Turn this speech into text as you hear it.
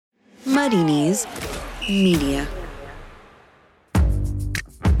Muddy Knees Media.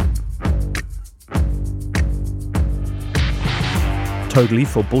 Totally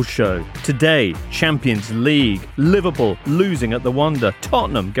Football Show. Today, Champions League. Liverpool losing at the Wanda.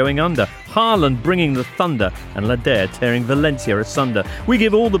 Tottenham going under. Haaland bringing the thunder. And Ladere tearing Valencia asunder. We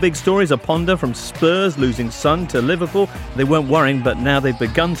give all the big stories a ponder, from Spurs losing Son to Liverpool. They weren't worrying, but now they've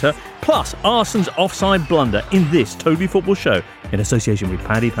begun to. Plus, Arsenal's offside blunder in this Totally Football Show in association with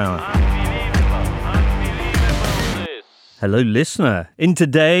Paddy Power. Hello, listener. In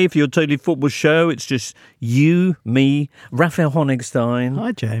today, for your Totally Football Show, it's just you, me, Raphael Honigstein.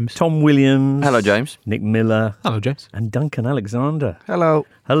 Hi, James. Tom Williams. Hello, James. Nick Miller. Hello, James. And Duncan Alexander. Hello.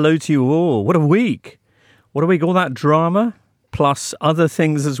 Hello to you all. What a week. What a week. All that drama, plus other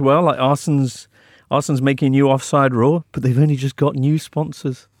things as well, like Arsenal's making a new offside rule, but they've only just got new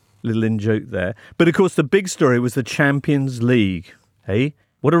sponsors. Little in-joke there. But, of course, the big story was the Champions League. Hey,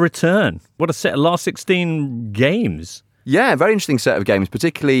 what a return. What a set of last 16 games. Yeah, very interesting set of games,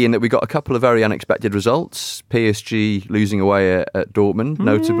 particularly in that we got a couple of very unexpected results. PSG losing away at Dortmund,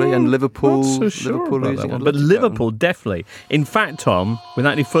 notably, and Liverpool, Not so sure Liverpool about losing that one. at But Luton. Liverpool, definitely. In fact, Tom,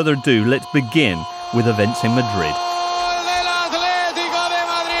 without any further ado, let's begin with events in Madrid.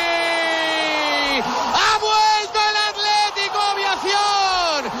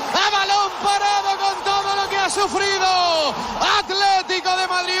 Atlético de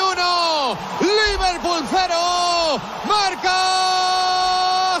Madrid 1, Liverpool 0, marca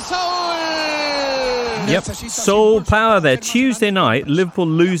Saúl. Yep, Soul power there. Tuesday night, Liverpool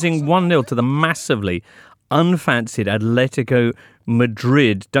losing 1-0 to the massively unfancied Atletico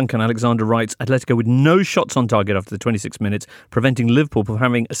Madrid. Duncan Alexander writes, Atletico with no shots on target after the 26 minutes, preventing Liverpool from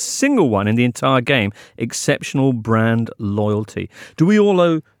having a single one in the entire game. Exceptional brand loyalty. Do we all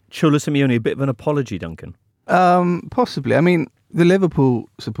owe Cholo Simeone a bit of an apology, Duncan? Possibly. I mean, the Liverpool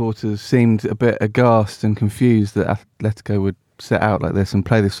supporters seemed a bit aghast and confused that Atletico would set out like this and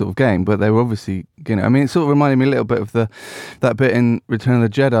play this sort of game, but they were obviously, I mean, it sort of reminded me a little bit of that bit in Return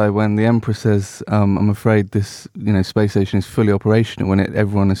of the Jedi when the Emperor says, I'm afraid this, space station is fully operational, when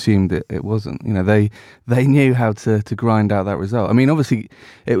everyone assumed it wasn't. They knew how to grind out that result. I mean, obviously,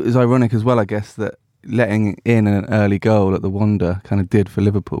 it was ironic as well, I guess, that letting in an early goal at the Wanda kind of did for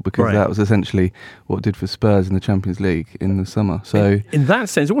Liverpool, because that was essentially what it did for Spurs in the Champions League in the summer. So in that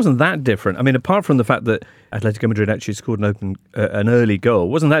sense, it wasn't that different. I mean, apart from the fact that Atletico Madrid actually scored an early goal,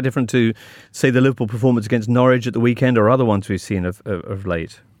 wasn't that different to, say, the Liverpool performance against Norwich at the weekend or other ones we've seen of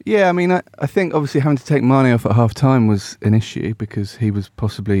late? Yeah, I mean, I think obviously having to take Mane off at half-time was an issue, because he was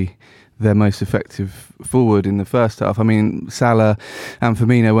possibly their most effective forward in the first half. I mean, Salah and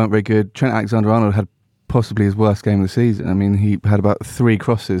Firmino weren't very good. Trent Alexander-Arnold had possibly his worst game of the season. I mean, he had about 3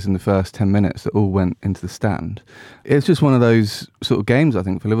 crosses in the first 10 minutes that all went into the stand. It's just one of those sort of games, I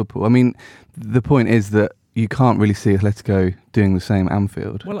think, for Liverpool. I mean, the point is that you can't really see Atletico doing the same at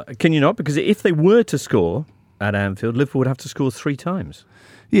Anfield. Well, can you not? Because if they were to score at Anfield, Liverpool would have to score 3 times.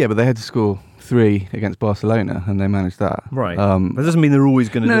 Yeah, but they had to score 3 against Barcelona, and they managed that. Right. That doesn't mean they're always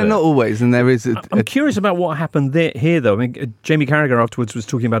going to do it. No, not always. And there is I'm curious about what happened here, though. I mean, Jamie Carragher afterwards was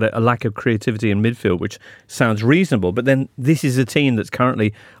talking about a lack of creativity in midfield, which sounds reasonable. But then this is a team that's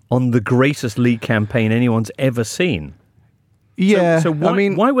currently on the greatest league campaign anyone's ever seen. Yeah. So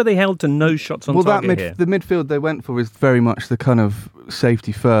why were they held to no shots on target here? The midfield they went for is very much the kind of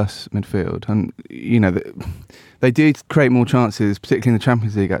safety-first midfield. And, they do create more chances, particularly in the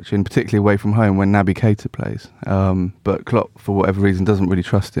Champions League, actually, and particularly away from home when Naby Keita plays. But Klopp, for whatever reason, doesn't really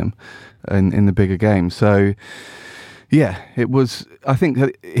trust him in the bigger games. So, yeah, it was. I think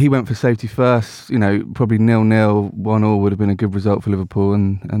that he went for safety first. Probably 0-0, 1-1 would have been a good result for Liverpool,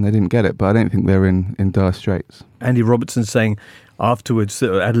 and they didn't get it. But I don't think they're in dire straits. Andy Robertson saying afterwards that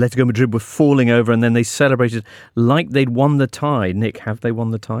Atletico Madrid were falling over, and then they celebrated like they'd won the tie. Nick, have they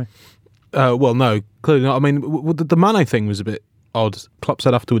won the tie? Well, no, clearly not. I mean, the Mane thing was a bit odd. Klopp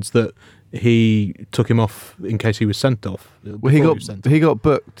said afterwards that he took him off in case he was sent off. Well, he got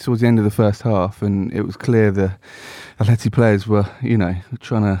booked towards the end of the first half, and it was clear the Atleti players were,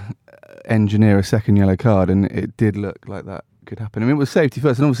 trying to engineer a second yellow card, and it did look like that could happen. I mean, it was safety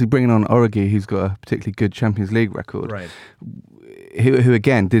first, and obviously bringing on Origi, who's got a particularly good Champions League record. Right. Who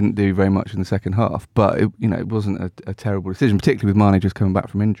again didn't do very much in the second half, but it wasn't a terrible decision, particularly with Mane just coming back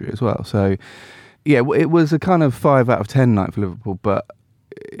from injury as well. So, yeah, it was a kind of 5 out of 10 night for Liverpool, but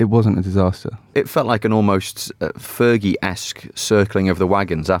it wasn't a disaster. It felt like an almost Fergie-esque circling of the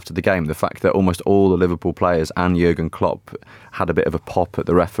wagons after the game. The fact that almost all the Liverpool players and Jurgen Klopp had a bit of a pop at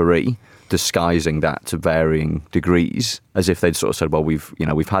the referee, disguising that to varying degrees, as if they'd sort of said, well,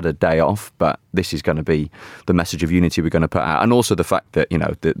 we've had a day off, but this is going to be the message of unity we're going to put out. And also the fact that,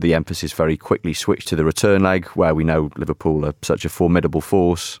 the emphasis very quickly switched to the return leg, where we know Liverpool are such a formidable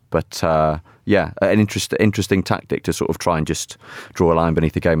force. But an interesting tactic to sort of try and just draw a line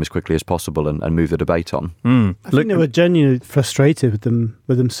beneath the game as quickly as possible and move the debate on. I think they were genuinely frustrated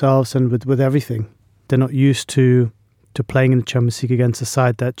with themselves and with everything. They're not used to playing in the Champions League against a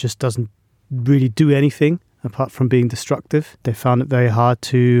side that just doesn't really do anything apart from being destructive. They found it very hard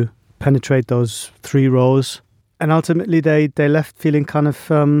to penetrate those 3 rows, and ultimately they left feeling kind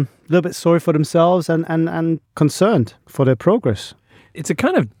of a little bit sorry for themselves and concerned for their progress. It's a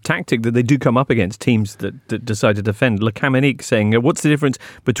kind of tactic that they do come up against teams that decide to defend. Le Caminique saying, what's the difference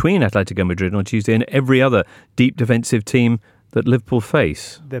between Atletico Madrid on Tuesday and every other deep defensive team that Liverpool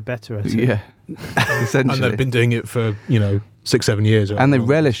face? They're better at it. Yeah, essentially. And they've been doing it for 6-7 years. And they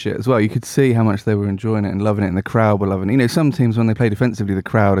relish it as well. You could see how much they were enjoying it and loving it, and the crowd were loving it. Some teams, when they play defensively, the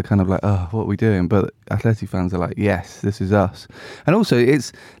crowd are kind of like, oh, what are we doing? But Atleti fans are like, yes, this is us. And also,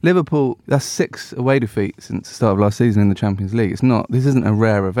 it's Liverpool, that's 6 away defeats since the start of last season in the Champions League. This isn't a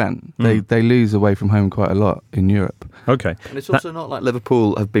rare event. They lose away from home quite a lot in Europe. Okay. And it's also not like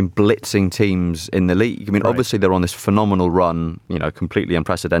Liverpool have been blitzing teams in the league. I mean, obviously they're on this phenomenal run, completely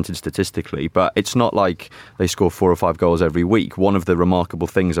unprecedented statistically, but it's not like they score 4 or 5 goals every week. One of the remarkable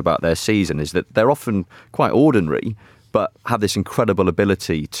things about their season is that they're often quite ordinary, but have this incredible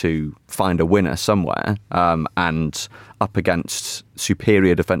ability to find a winner somewhere, and up against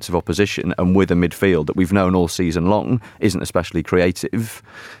superior defensive opposition and with a midfield that we've known all season long isn't especially creative.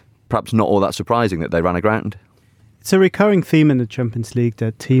 Perhaps not all that surprising that they ran aground. It's a recurring theme in the Champions League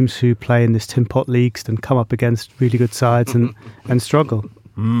that teams who play in this tin pot leagues then come up against really good sides and struggle.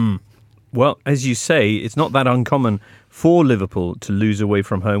 Well, as you say, it's not that uncommon for Liverpool to lose away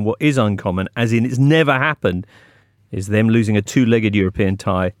from home. What is uncommon, as in it's never happened, is them losing a 2-legged European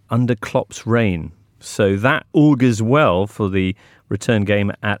tie under Klopp's reign. So that augurs well for the return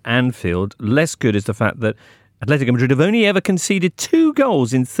game at Anfield. Less good is the fact that Atletico Madrid have only ever conceded 2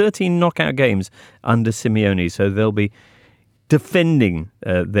 goals in 13 knockout games under Simeone. So they'll be defending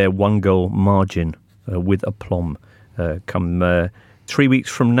their 1-goal margin with aplomb come 3 weeks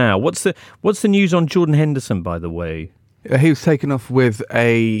from now. What's the news on Jordan Henderson, by the way? He was taken off with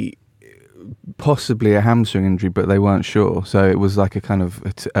possibly a hamstring injury, but they weren't sure. So it was like a kind of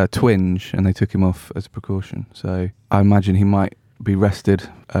a twinge, and they took him off as a precaution. So I imagine he might be rested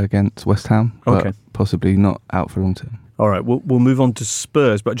against West Ham, but possibly not out for long term. All right, we'll move on to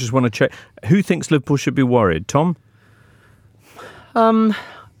Spurs, but I just want to check. Who thinks Liverpool should be worried? Tom?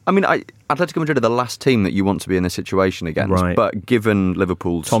 Atletico Madrid are the last team that you want to be in this situation against. Right. But given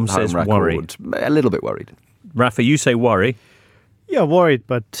Liverpool's Tom home says record, worried. A little bit worried. Rafa, you say worry. Yeah, worried,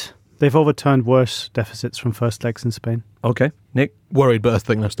 but they've overturned worse deficits from first legs in Spain. Okay. Nick? Worried, but I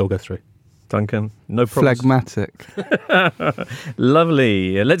think they'll still go through. Duncan? No problem. Phlegmatic.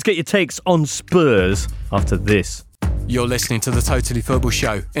 Lovely. Let's get your takes on Spurs after this. You're listening to The Totally Football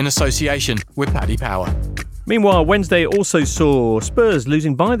Show in association with Paddy Power. Meanwhile, Wednesday also saw Spurs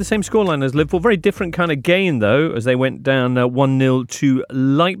losing by the same scoreline as Liverpool. Very different kind of game, though, as they went down 1-0 to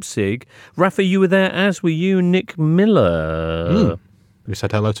Leipzig. Rafa, you were there, as were you, Nick Miller. We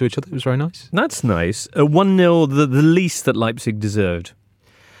said hello to each other. It was very nice. That's nice. 1-0, the least that Leipzig deserved.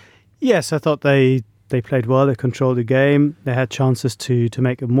 Yes, I thought they played well. They controlled the game. They had chances to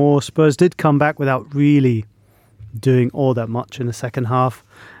make it more. Spurs did come back without really doing all that much in the second half.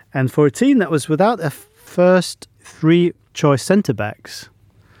 And for a team that was without a first 3 choice centre-backs,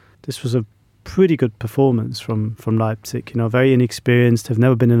 this was a pretty good performance from Leipzig. Very inexperienced. Have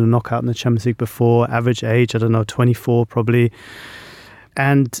never been in a knockout in the Champions League before. Average age, 24 probably.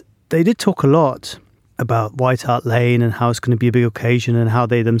 And they did talk a lot about White Hart Lane and how it's going to be a big occasion and how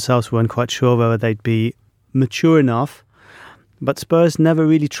they themselves weren't quite sure whether they'd be mature enough. But Spurs never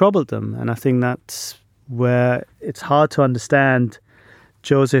really troubled them. And I think that's where it's hard to understand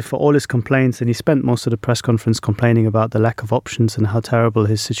Jose for all his complaints, and he spent most of the press conference complaining about the lack of options and how terrible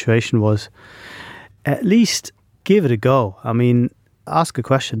his situation was. At least give it a go. Ask a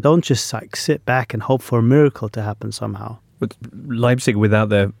question. Don't just sit back and hope for a miracle to happen somehow. But Leipzig without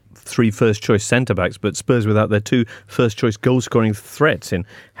their 3 first-choice centre-backs, but Spurs without their 2 first-choice goal-scoring threats in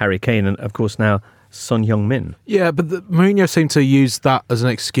Harry Kane and, of course, now Son Heung-min. Yeah, but Mourinho seemed to use that as an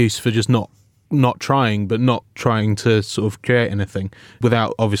excuse for just not trying, but not trying to sort of create anything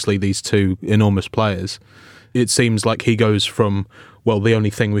without, obviously, these 2 enormous players. It seems like he goes from well, the only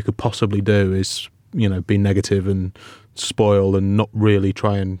thing we could possibly do is, be negative and spoil and not really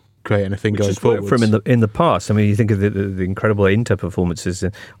try and create anything going forward. From in the past, I mean, you think of the incredible Inter performances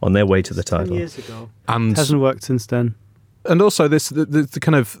on their way to the title. 10 years ago. And it hasn't worked since then. And also the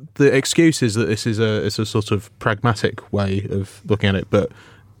kind of the excuse is that this is a sort of pragmatic way of looking at it, but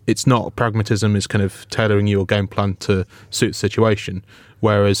it's not. Pragmatism is kind of tailoring your game plan to suit the situation,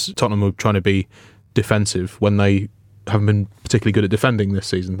 whereas Tottenham were trying to be defensive when they haven't been particularly good at defending this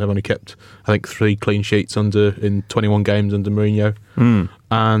season. They've only kept, I think, 3 clean sheets in 21 games under Mourinho,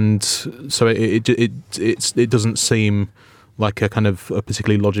 and so it doesn't seem like a kind of a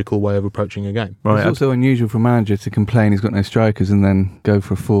particularly logical way of approaching a game. Right. It's also unusual for a manager to complain he's got no strikers and then go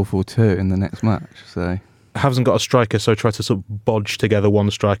for a 4-4-2 in the next match. So hasn't got a striker, so try to sort of bodge together one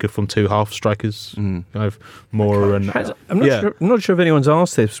striker from 2 half strikers. Kind of more. And I'm not sure if anyone's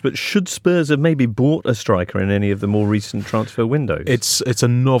asked this, but should Spurs have maybe bought a striker in any of the more recent transfer windows? It's a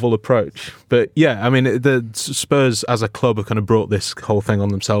novel approach, but yeah, I mean, the Spurs as a club have kind of brought this whole thing on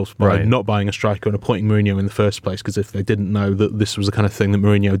themselves by not buying a striker and appointing Mourinho in the first place. Because if they didn't know that this was the kind of thing that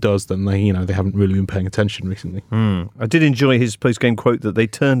Mourinho does, then they haven't really been paying attention recently. I did enjoy his post-game quote that they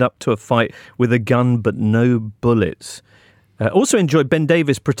turned up to a fight with a gun but no bullets. Also enjoyed Ben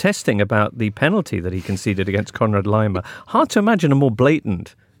Davies protesting about the penalty that he conceded against Konrad Laimer. Hard to imagine a more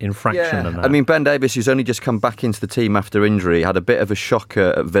blatant infraction than that. I mean, Ben Davies, who's only just come back into the team after injury, had a bit of a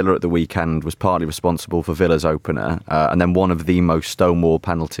shocker at Villa at the weekend, was partly responsible for Villa's opener, and then one of the most stonewall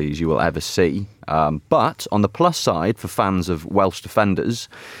penalties you will ever see. But on the plus side, for fans of Welsh defenders,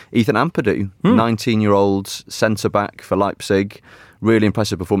 Ethan Ampadu, 19-year-old centre-back for Leipzig, really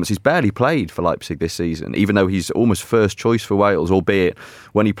impressive performance. He's barely played for Leipzig this season, even though he's almost first choice for Wales, albeit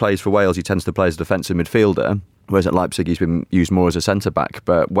when he plays for Wales, he tends to play as a defensive midfielder, whereas at Leipzig, he's been used more as a centre-back.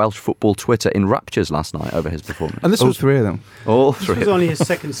 But Welsh football Twitter in raptures last night over his performance. And this was 3 of them. All 3. This was only his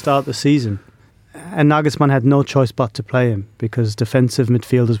second start of the season. And Nagelsmann had no choice but to play him because defensive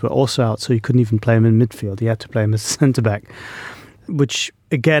midfielders were also out, so he couldn't even play him in midfield. He had to play him as a centre-back, which,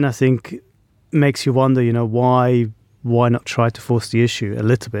 again, I think makes you wonder, why not try to force the issue a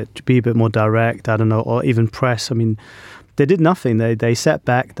little bit, to be a bit more direct, I don't know, or even press. I mean, they did nothing. They sat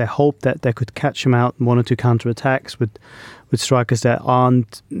back. They hoped that they could catch him out in 1 or 2 counter-attacks with strikers that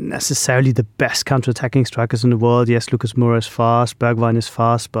aren't necessarily the best counter-attacking strikers in the world. Yes, Lucas Moura is fast, Bergwijn is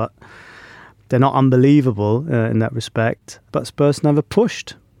fast, but they're not unbelievable in that respect. But Spurs never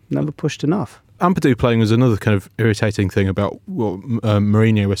pushed enough. Ampadu playing was another kind of irritating thing about what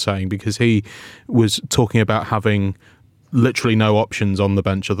Mourinho was saying, because he was talking about having literally no options on the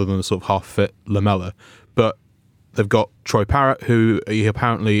bench other than a sort of half-fit Lamela. But they've got Troy Parrott, who he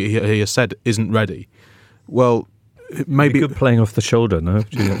has said isn't ready. Well, maybe good playing off the shoulder, no?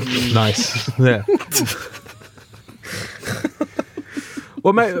 Nice, yeah.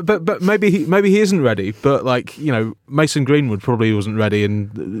 Well, but maybe he isn't ready. But Mason Greenwood probably wasn't ready,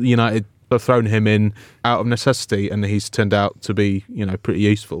 and United have thrown him in out of necessity, and he's turned out to be pretty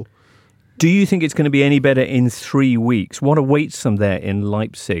useful. Do you think it's going to be any better in 3 weeks? What awaits them there in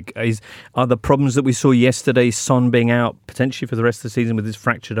Leipzig? Are the problems that we saw yesterday, Son being out potentially for the rest of the season with his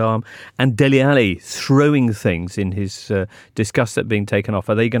fractured arm, and Dele Alli throwing things in his disgust at being taken off,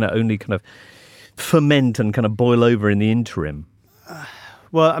 are they going to only kind of ferment and kind of boil over in the interim?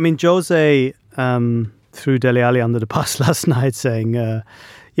 Well, I mean, Jose threw Dele Alli under the bus last night, saying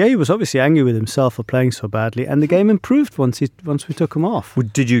he was obviously angry with himself for playing so badly, and the game improved once we took him off.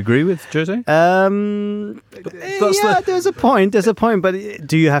 Did you agree with Jose? There's a point, but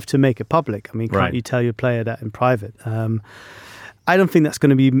do you have to make it public? I mean, can't you tell your player that in private? I don't think that's going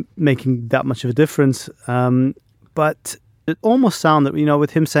to be making that much of a difference, but it almost sounded,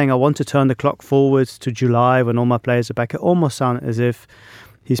 with him saying, I want to turn the clock forwards to July when all my players are back, it almost sounded as if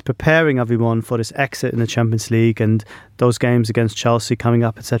he's preparing everyone for this exit in the Champions League and those games against Chelsea coming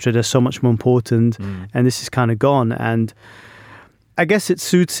up, etc. They're so much more important, and this is kind of gone. And I guess it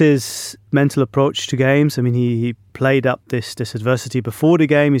suits his mental approach to games. I mean, he played up this adversity before the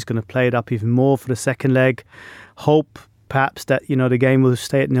game. He's going to play it up even more for the second leg. Hope perhaps that the game will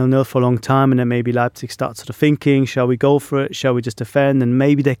stay at 0-0 for a long time, and then maybe Leipzig starts sort of thinking, shall we go for it? Shall we just defend? And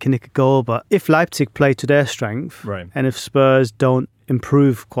maybe they can nick a goal. But if Leipzig play to their strength, and if Spurs don't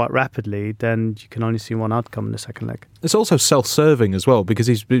improve quite rapidly, then you can only see one outcome in the second leg. It's also self-serving as well, because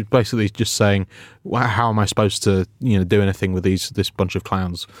he's basically just saying, well, how am I supposed to do anything with this bunch of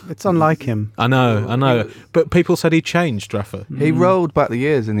clowns? It's unlike him. I know. But people said he changed, Rafa. He rolled back the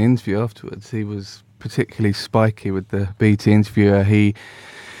years in the interview afterwards. He was particularly spiky with the BT interviewer. He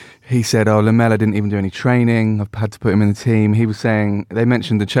he said, Lamela didn't even do any training. I've had to put him in the team. He was saying, they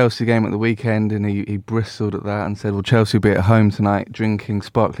mentioned the Chelsea game at the weekend, and he bristled at that and said, well, Chelsea will be at home tonight drinking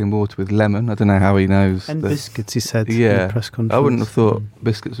sparkling water with lemon. I don't know how he knows. And biscuits, he said in yeah, the press conference. I wouldn't have thought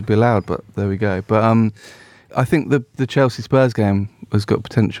biscuits would be allowed, but there we go. But I think the Chelsea-Spurs game has got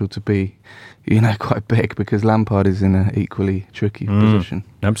potential to be, quite big, because Lampard is in an equally tricky position.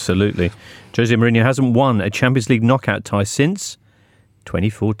 Absolutely. Jose Mourinho hasn't won a Champions League knockout tie since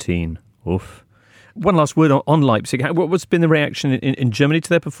 2014. Oof. One last word on Leipzig. What's been the reaction in Germany to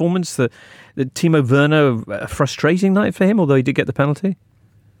their performance? The Timo Werner, a frustrating night for him, although he did get the penalty?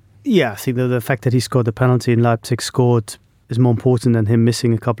 Yeah, I think that the fact that he scored the penalty and Leipzig scored is more important than him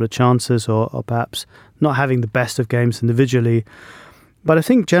missing a couple of chances or perhaps not having the best of games individually. But I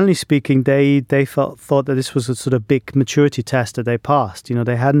think, generally speaking, they thought that this was a sort of big maturity test that they passed.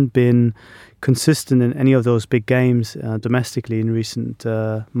 They hadn't been consistent in any of those big games domestically in recent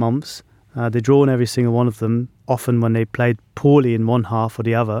months. They'd drawn every single one of them, often when they played poorly in one half or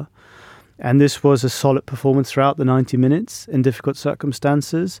the other. And this was a solid performance throughout the 90 minutes in difficult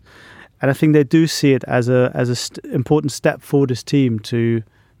circumstances. And I think they do see it as an important step for this team to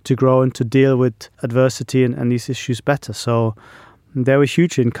grow and to deal with adversity and these issues better. So they were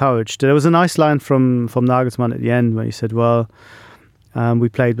hugely encouraged. There was a nice line from Nagelsmann at the end where he said, we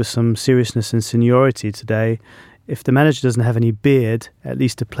played with some seriousness and seniority today. If the manager doesn't have any beard, at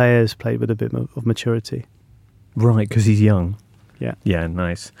least the players played with a bit of maturity. Right, because he's young. Yeah. Yeah,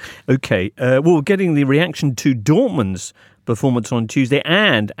 nice. Okay, we're getting the reaction to Dortmund's performance on Tuesday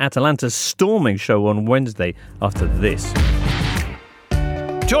and Atalanta's storming show on Wednesday after this.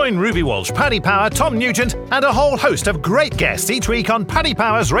 Join Ruby Walsh, Paddy Power, Tom Nugent, and a whole host of great guests each week on Paddy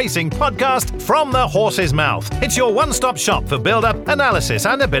Power's racing podcast, From the Horse's Mouth. It's your one-stop shop for build-up, analysis,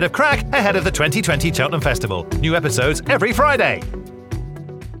 and a bit of crack ahead of the 2020 Cheltenham Festival. New episodes every Friday.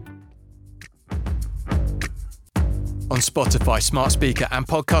 On Spotify, smart speaker, and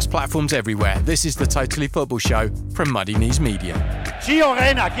podcast platforms everywhere, this is the Totally Football Show from Muddy Knees Media. Gio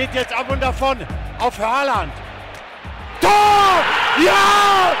Reyna geht jetzt ab und davon auf Haaland. Tor!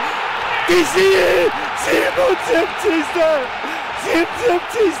 Ja! Die Sieg! 77.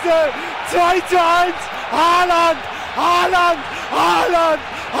 2:1. Haaland! Haaland! Haaland!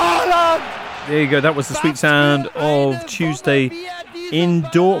 Haaland! There you go. That was the sweet sound of Tuesday in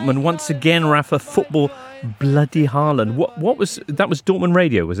Dortmund. Once again, Rafa, football bloody Haaland. What was that? Was Dortmund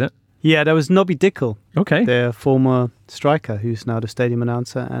radio, was it? Yeah, that was Nobby Dickel. Okay. Their former striker, who's now the stadium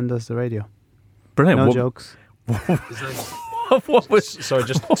announcer and does the radio. Brilliant. No jokes. What was? Sorry,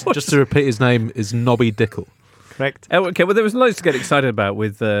 just to repeat, his name is Nobby Dickel. Correct. Oh, okay, well, there was loads to get excited about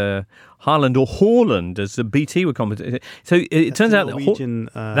with Haaland or Haaland, as the BT were commenting. So it turns out that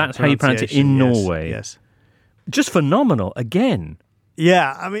that's how you pronounce it in Norway. Yes. Just phenomenal again.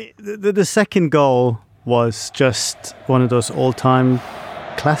 Yeah, I mean, the second goal was just one of those all-time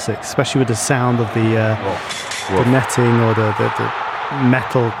classics, especially with the sound of the netting or the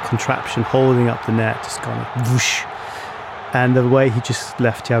metal contraption holding up the net, just kind of whoosh. And the way he just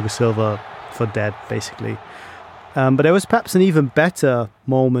left Thiago Silva for dead, basically. But there was perhaps an even better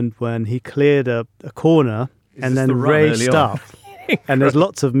moment when he cleared a corner and then raced up. And there's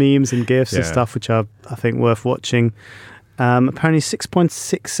lots of memes and GIFs and stuff which are, I think, worth watching. Apparently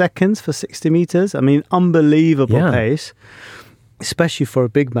 6.6 seconds for 60 metres. I mean, unbelievable pace, especially for a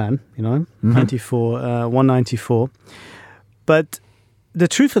big man, 194. But the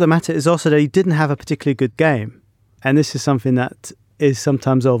truth of the matter is also that he didn't have a particularly good game. And this is something that is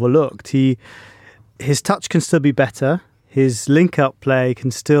sometimes overlooked. His touch can still be better. His link-up play can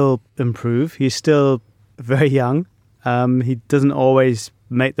still improve. He's still very young. He doesn't always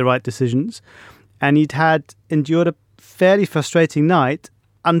make the right decisions. And he'd endured a fairly frustrating night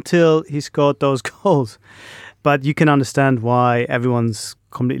until he scored those goals. But you can understand why everyone's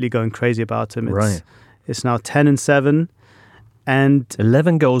completely going crazy about him. It's now 10-7. And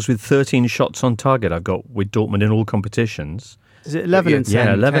 11 goals with 13 shots on target I've got with Dortmund in all competitions. Is it 11 and 7?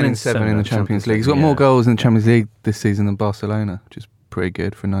 Yeah, 11 and 7 in the Champions League. He's got more goals in the Champions League this season than Barcelona, which is pretty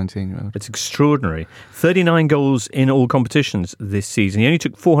good for a 19-year-old. It's extraordinary. 39 goals in all competitions this season. He only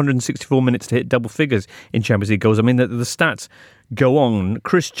took 464 minutes to hit double figures in Champions League goals. I mean, the stats go on.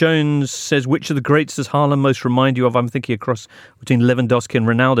 Chris Jones says, which of the greats does Haaland most remind you of? I'm thinking across between Lewandowski and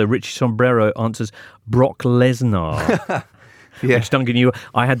Ronaldo. Richie Sombrero answers Brock Lesnar. Which, Duncan,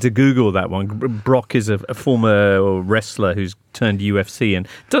 I had to Google that one. Brock is a former wrestler who's turned UFC and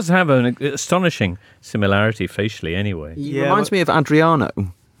does have an astonishing similarity facially anyway. He reminds me of Adriano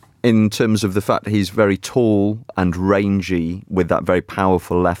in terms of the fact that he's very tall and rangy with that very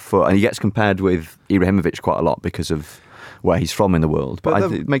powerful left foot. And he gets compared with Ibrahimovic quite a lot because of where he's from in the world.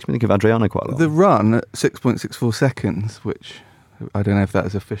 But it makes me think of Adriano quite a lot. The run at 6.64 seconds, which I don't know if that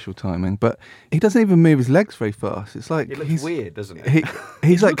is official timing, but he doesn't even move his legs very fast. It's like it looks weird, doesn't it?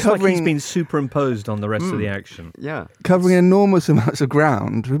 He's like looks covering. like he's been superimposed on the rest of the action. Yeah, covering enormous amounts of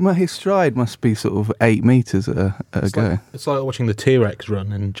ground. His stride must be sort of 8 meters at a go. It's like watching the T-Rex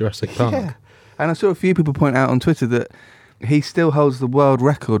run in Jurassic Park. Yeah. And I saw a few people point out on Twitter that he still holds the world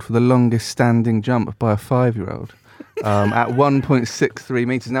record for the longest standing jump by a 5-year-old at 1.63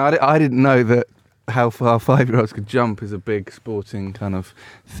 meters. Now, I didn't know that how far 5-year-olds could jump is a big sporting kind of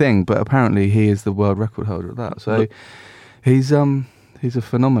thing, but apparently he is the world record holder of that. So he's a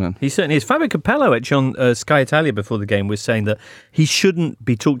phenomenon. He certainly is. Fabio Capello, actually on Sky Italia before the game, was saying that he shouldn't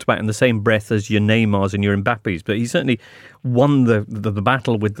be talked about in the same breath as your Neymars and your Mbappes, but he certainly won the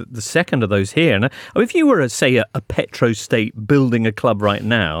battle with the second of those here. And if you were, say, a petro state building a club right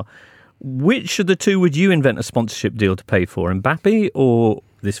now, which of the two would you invent a sponsorship deal to pay for, Mbappe or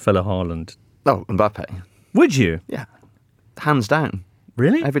this fellow Haaland? Oh, Mbappe. Would you? Yeah, hands down.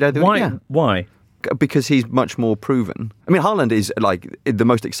 Really? Every day. Why? Yeah. Why? Because he's much more proven. I mean, Haaland is like the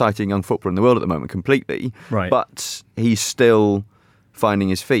most exciting young footballer in the world at the moment, completely. Right. But he's still finding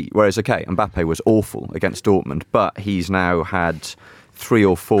his feet. Whereas, okay, Mbappe was awful against Dortmund, but he's now had 3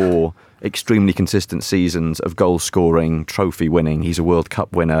 or 4 extremely consistent seasons of goal scoring, trophy winning. He's a World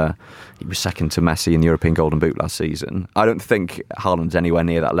Cup winner. He was second to Messi in the European Golden Boot last season. I don't think Haaland's anywhere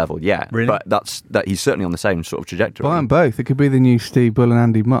near that level yet. Really? But he's certainly on the same sort of trajectory. Buy them both. It could be the new Steve Bull and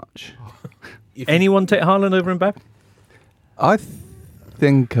Andy Much. Anyone take Haaland over Mbappe? I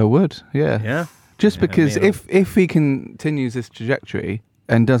think I would, yeah. Yeah? Just because if he continues this trajectory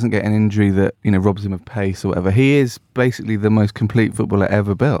and doesn't get an injury that, robs him of pace or whatever, he is basically the most complete footballer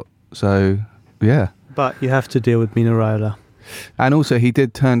ever built. So, yeah. But you have to deal with Mino Raiola. And also, he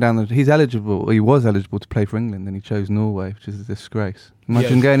did turn down he was eligible to play for England, and he chose Norway, which is a disgrace.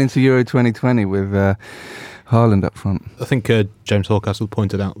 Imagine going into Euro 2020 with Haaland up front. I think James Horcastle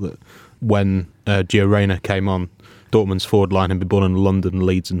pointed out that when Gio Reyna came on, Dortmund's forward line had been born in London,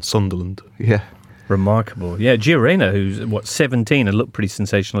 Leeds and Sunderland. Yeah. Remarkable. Yeah, Gio Reyna, who's 17 and looked pretty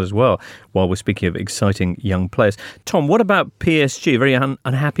sensational as well, while we're speaking of exciting young players. Tom, what about PSG? A very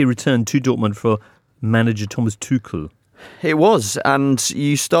unhappy return to Dortmund for manager Thomas Tuchel. It was, and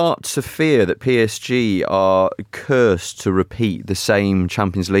you start to fear that PSG are cursed to repeat the same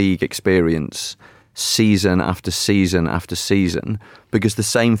Champions League experience season after season after season, because the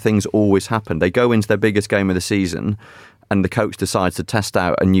same things always happen. They go into their biggest game of the season and the coach decides to test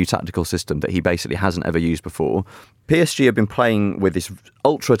out a new tactical system that he basically hasn't ever used before. PSG have been playing with this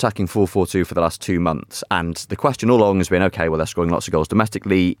ultra-attacking 4-4-2 for the last 2 months, and the question all along has been, okay, well, they're scoring lots of goals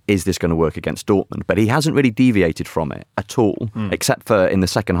domestically. Is this going to work against Dortmund? But he hasn't really deviated from it at all, except for in the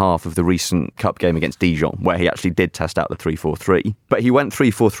second half of the recent cup game against Dijon, where he actually did test out the 3-4-3. But he went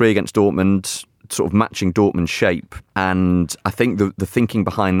 3-4-3 against Dortmund, sort of matching Dortmund's shape, and I think the thinking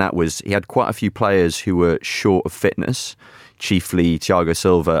behind that was he had quite a few players who were short of fitness, chiefly Thiago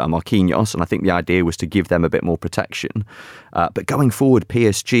Silva and Marquinhos, and I think the idea was to give them a bit more protection. But going forward,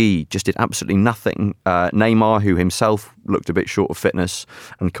 PSG just did absolutely nothing. Neymar, who himself looked a bit short of fitness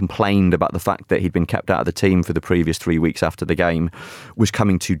and complained about the fact that he'd been kept out of the team for the previous 3 weeks after the game, was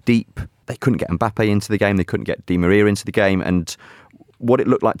coming too deep. They couldn't get Mbappe into the game, they couldn't get Di Maria into the game, and what it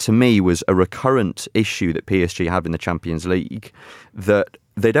looked like to me was a recurrent issue that PSG have in the Champions League, that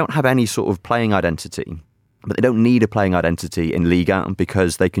they don't have any sort of playing identity. But they don't need a playing identity in Liga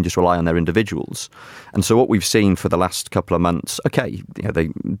because they can just rely on their individuals. And so what we've seen for the last couple of months, okay,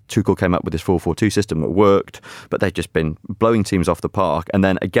 Tuchel came up with this 4-4-2 system that worked, but they've just been blowing teams off the park. And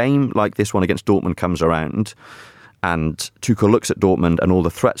then a game like this one against Dortmund comes around, and Tuchel looks at Dortmund and all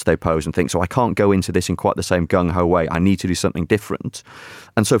the threats they pose and thinks, I can't go into this in quite the same gung-ho way. I need to do something different.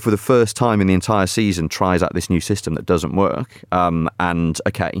 And so for the first time in the entire season, tries out this new system that doesn't work. And,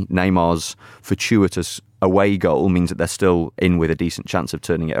 okay, Neymar's fortuitous away goal means that they're still in with a decent chance of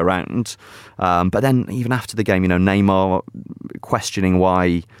turning it around. But then even after the game, Neymar questioning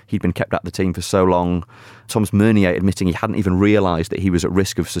why he'd been kept out of the team for so long. Thomas Meunier admitting he hadn't even realised that he was at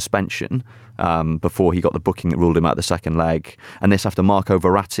risk of suspension before he got the booking that ruled him out the second leg. And this after Marco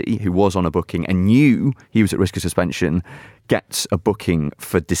Verratti, who was on a booking and knew he was at risk of suspension, gets a booking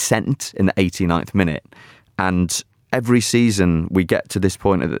for dissent in the 89th minute. And every season we get to this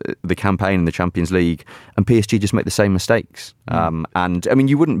point of the campaign in the Champions League, and PSG just make the same mistakes. And I mean,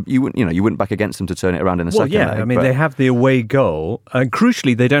 you wouldn't back against them to turn it around in the second leg. I mean, they have the away goal, and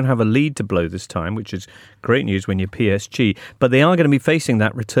crucially, they don't have a lead to blow this time, which is great news when you're PSG. But they are going to be facing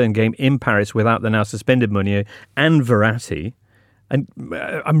that return game in Paris without the now suspended Meunier and Verratti. And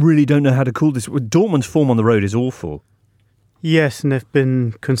I really don't know how to call this. Dortmund's form on the road is awful. Yes, and they've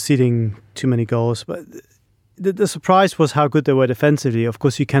been conceding too many goals. But the surprise was how good they were defensively. Of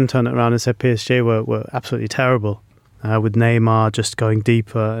course, you can turn it around and say PSG were absolutely terrible, with Neymar just going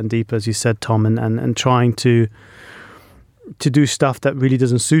deeper and deeper, as you said, Tom, and trying to do stuff that really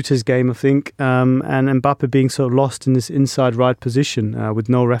doesn't suit his game, I think, and Mbappe being sort of lost in this inside right position with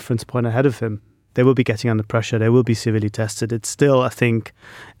no reference point ahead of him. They will be getting under pressure. They will be severely tested. It's still, I think,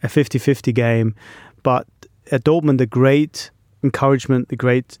 a 50-50 game. But at Dortmund, the great encouragement, the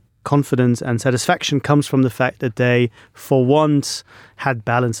great confidence and satisfaction comes from the fact that they, for once, had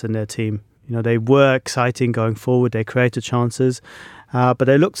balance in their team. You know, they were exciting going forward. They created chances, but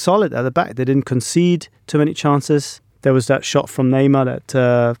they looked solid at the back. They didn't concede too many chances. There was that shot from Neymar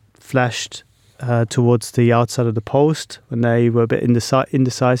that flashed towards the outside of the post when they were a bit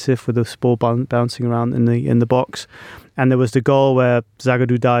indecisive with the ball bouncing around in the box. And there was the goal where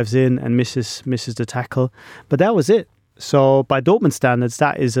Zagadou dives in and misses the tackle. But that was it. So by Dortmund standards,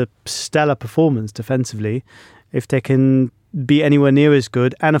 that is a stellar performance defensively. If they can be anywhere near as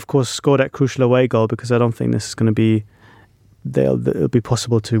good, and of course score that crucial away goal, because I don't think this is going to be, it'll be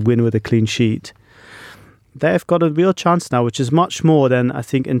possible to win with a clean sheet. They've got a real chance now, which is much more than I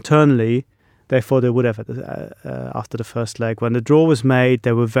think internally they thought they would have after the first leg. When the draw was made,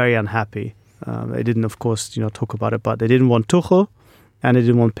 they were very unhappy. They didn't, of course, talk about it, but they didn't want Tuchel and they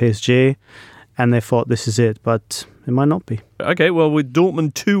didn't want PSG, and they thought this is it, but it might not be. Okay, well, with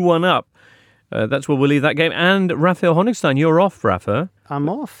Dortmund 2-1 up, that's where we'll leave that game. And Raphael Honigstein, you're off, Rafa. I'm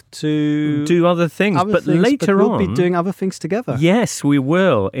off to do other things, but later we'll on be doing other things together. Yes, we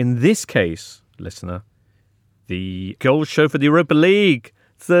will. In this case, listener, the goal show for the Europa League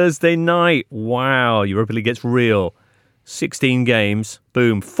Thursday night. Wow, Europa League gets real. 16 games,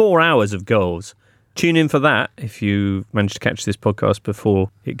 boom, 4 hours of goals. Tune in for that if you manage to catch this podcast before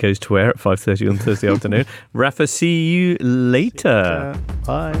it goes to air at 5:30 on Thursday afternoon. Rafa, see you later.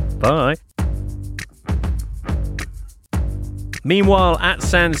 Bye. Bye. Meanwhile, at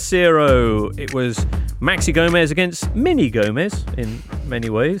San Siro, it was Maxi Gomez against Mini Gomez in many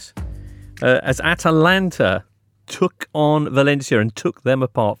ways, as Atalanta took on Valencia and took them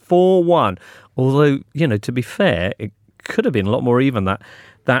apart 4-1. Although, to be fair, it could have been a lot more even, that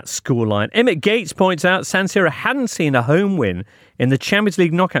scoreline. Emmett Gates points out San Siro hadn't seen a home win in the Champions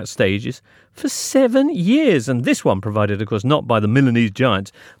League knockout stages for 7 years. And this one provided, of course, not by the Milanese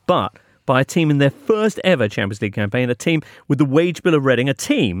Giants, but by a team in their first ever Champions League campaign, a team with the wage bill of Reading, a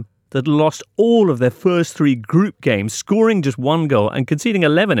team that lost all of their first 3 group games, scoring just 1 goal and conceding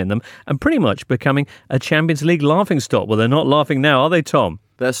 11 in them, and pretty much becoming a Champions League laughingstock. Well, they're not laughing now, are they, Tom?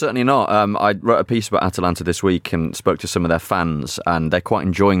 They're certainly not. I wrote a piece about Atalanta this week and spoke to some of their fans, and they're quite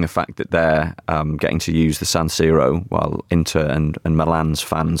enjoying the fact that they're getting to use the San Siro while Inter and Milan's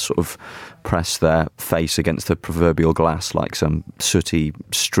fans sort of press their face against the proverbial glass like some sooty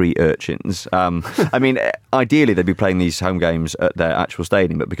street urchins. I mean, ideally they'd be playing these home games at their actual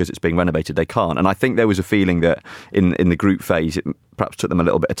stadium, but because it's being renovated, they can't. And I think there was a feeling that in the group phase, it perhaps took them a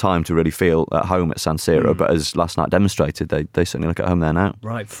little bit of time to really feel at home at San Siro. But as last night demonstrated, they certainly look at home there now.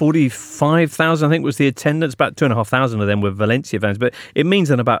 Right, 45,000 I think was the attendance. About 2,500 of them were Valencia fans, but it means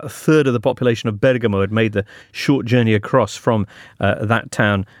that about a third of the population of Bergamo had made the short journey across from that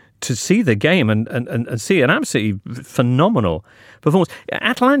town to see the game and see an absolutely phenomenal performance.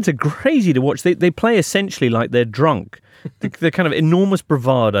 Atalanta, crazy to watch. They play essentially like they're drunk. The kind of enormous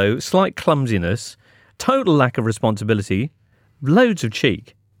bravado, slight clumsiness, total lack of responsibility, loads of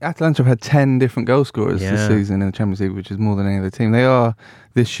cheek. Atalanta have had 10 different goal scorers this season in the Champions League, which is more than any other team. They are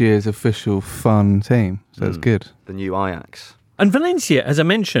this year's official fun team, so it's good. The new Ajax. And Valencia, as I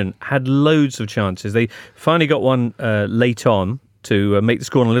mentioned, had loads of chances. They finally got one late on to make the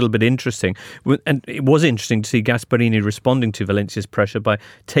score a little bit interesting. And it was interesting to see Gasperini responding to Valencia's pressure by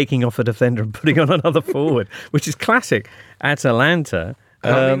taking off a defender and putting on another forward, which is classic Atalanta.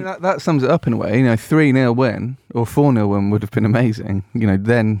 I mean, that sums it up in a way. 3-0 win or 4-0 win would have been amazing.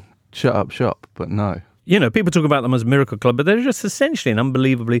 Then shut up shop, but no. People talk about them as a miracle club, but they're just essentially an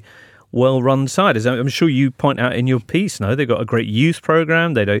unbelievably well-run side. As I'm sure you point out in your piece, they've got a great youth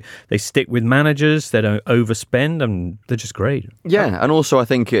program. They stick with managers. They don't overspend, and they're just great. Yeah, and also I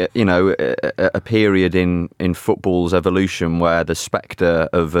think a period in football's evolution where the spectre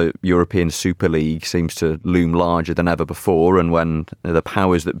of a European Super League seems to loom larger than ever before, and when the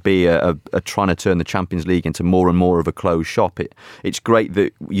powers that be are trying to turn the Champions League into more and more of a closed shop. It's great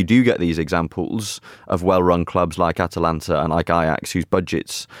that you do get these examples of well-run clubs like Atalanta and like Ajax, whose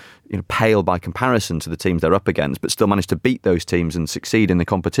budgets pale by comparison to the teams they're up against, but still manage to beat those teams and succeed in the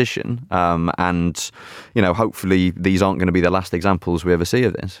competition. And hopefully these aren't going to be the last examples we ever see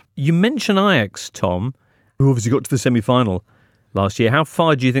of this. You mention Ajax, Tom, who obviously got to the semi-final last year. How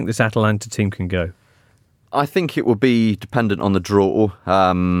far do you think this Atalanta team can go? I think it will be dependent on the draw.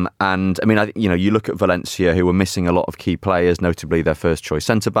 And I mean, you look at Valencia, who were missing a lot of key players, notably their first choice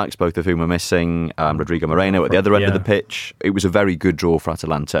centre-backs, both of whom were missing. Rodrigo Moreno at the other end of the pitch. It was a very good draw for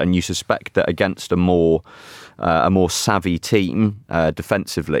Atalanta, and you suspect that against a more savvy team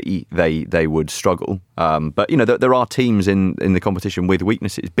defensively, they would struggle. But there are teams in the competition with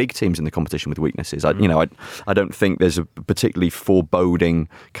weaknesses, big teams in the competition with weaknesses. I don't think there's a particularly foreboding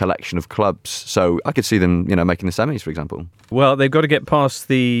collection of clubs. So I could see them, making the semis, for example. Well, they've got to get past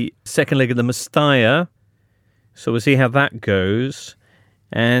the second leg of the Mestalla, so we'll see how that goes,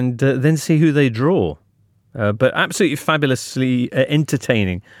 and then see who they draw. But absolutely fabulously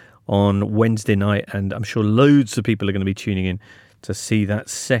entertaining on Wednesday night, and I'm sure loads of people are going to be tuning in to see that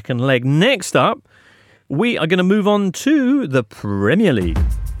second leg. Next up, we are going to move on to the Premier League.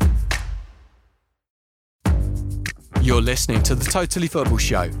 You're listening to the Totally Football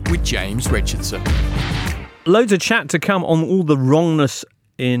Show with James Richardson. Loads of chat to come on all the wrongness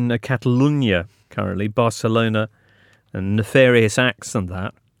in Catalonia currently. Barcelona and nefarious acts and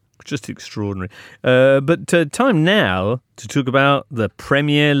that. Just extraordinary. But time now to talk about the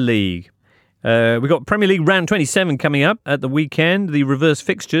Premier League. We've got Premier League round 27 coming up at the weekend. The reverse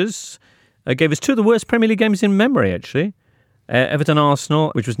fixtures gave us two of the worst Premier League games in memory, actually.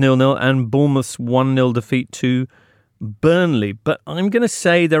 Everton-Arsenal, which was 0-0, and Bournemouth's 1-0 defeat to Burnley. But I'm going to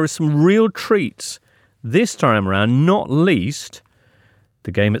say there are some real treats this time around, not least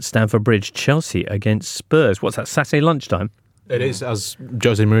the game at Stamford Bridge, Chelsea against Spurs. What's that, Saturday lunchtime? It is, as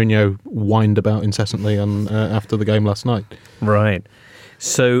Jose Mourinho whined about incessantly on after the game last night. Right.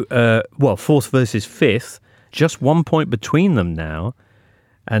 So, fourth versus fifth, just 1 point between them now.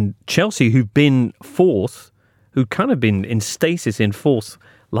 And Chelsea, who've been fourth, who've kind of been in stasis in fourth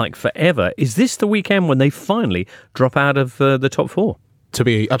like forever, is this the weekend when they finally drop out of the top four? To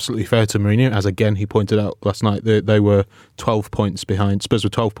be absolutely fair to Mourinho, as again he pointed out last night, they were 12 points behind. Spurs were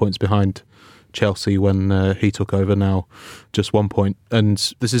 12 points behind Chelsea when he took over, now just 1 point. And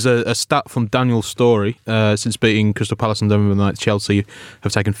this is a stat from Daniel Story. Since beating Crystal Palace on November 9th, Chelsea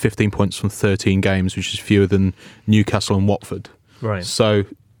have taken 15 points from 13 games, which is fewer than Newcastle and Watford. Right. So,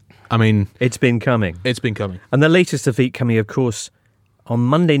 I mean, It's been coming. And the latest defeat coming, of course, on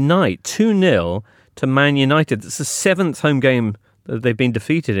Monday night, 2-0 to Man United. It's the seventh home game that they've been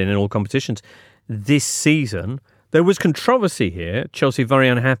defeated in all competitions this season. There was controversy here. Chelsea very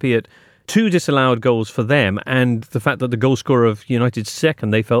unhappy at two disallowed goals for them, and the fact that the goal scorer of United's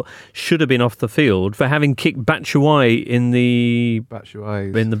second, they felt, should have been off the field for having kicked Batshuayi in the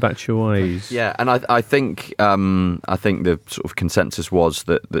Batshuayis. Yeah, and I think the sort of consensus was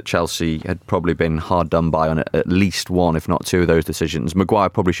that Chelsea had probably been hard done by on at least one, if not two, of those decisions. Maguire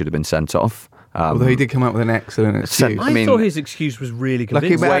probably should have been sent off. Although he did come up with an excellent excuse. I thought his excuse was really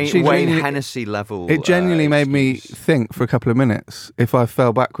convincing. Wayne Hennessy level. It genuinely made me think for a couple of minutes. If I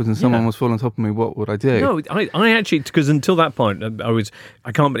fell backwards and someone was falling on top of me, what would I do? No, I actually, because until that point,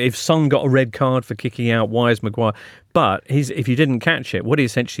 I can't believe if Son got a red card for kicking out, why is Maguire? But if you didn't catch it, what he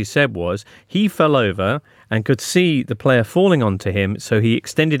essentially said was he fell over and could see the player falling onto him, so he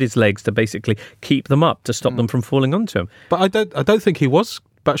extended his legs to basically keep them up to stop them from falling onto him. But I don't think he was.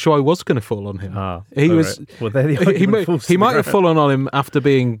 Batshuayi was going to fall on him. He was. Right. Well, he might have fallen on him after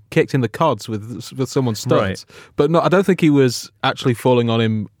being kicked in the cods with someone's studs, but I don't think he was actually falling on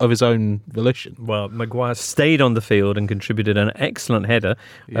him of his own volition. Well, Maguire stayed on the field and contributed an excellent header,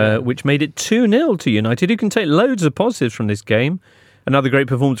 which made it 2-0 to United, who can take loads of positives from this game. Another great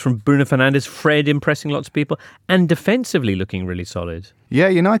performance from Bruno Fernandes, Fred impressing lots of people, and defensively looking really solid. Yeah,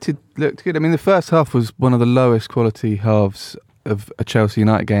 United looked good. I mean, the first half was one of the lowest quality halves of a Chelsea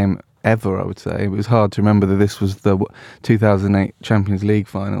United game ever, I would say. It was hard to remember that this was the 2008 Champions League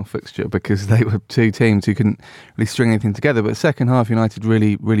final fixture, because they were two teams who couldn't really string anything together. But second half, United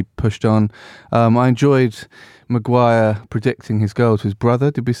really pushed on. I enjoyed Maguire predicting his goal to his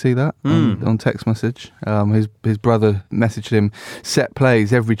brother. Did we see that on text message? His brother messaged him, set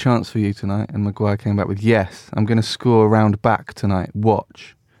plays, every chance for you tonight. And Maguire came back with, yes, I'm going to score around back tonight.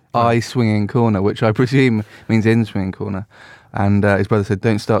 Watch. I swinging corner, which I presume means in swinging corner. And his brother said,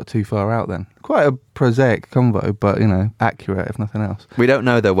 don't start too far out then. Quite a prosaic convo, but, accurate if nothing else. We don't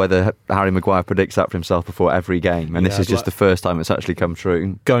know, though, whether Harry Maguire predicts that for himself before every game. And this is just the first time it's actually come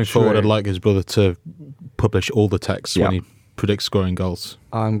true. Going forward, I'd like his brother to publish all the texts when he predicts scoring goals.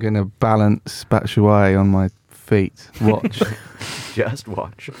 I'm going to balance Batshuayi on my feet. Watch. Just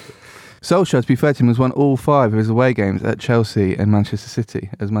watch. Solskjaer, to be fair to him, has won all 5 of his away games at Chelsea and Manchester City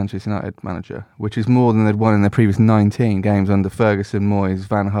as Manchester United manager, which is more than they'd won in their previous 19 games under Ferguson, Moyes,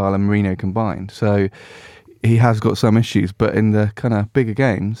 Van Gaal and Mourinho combined. So he has got some issues, but in the kind of bigger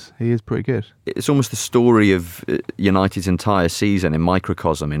games, he is pretty good. It's almost the story of United's entire season in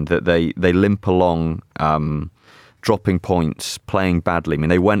microcosm, in that they limp along, dropping points, playing badly. I mean,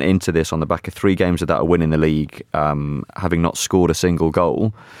 they went into this on the back of 3 games without a win in the league, having not scored a single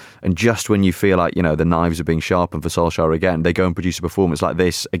goal. And just when you feel like, the knives are being sharpened for Solskjaer again, they go and produce a performance like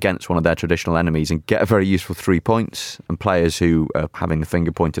this against one of their traditional enemies and get a very useful 3 points. And players who are having the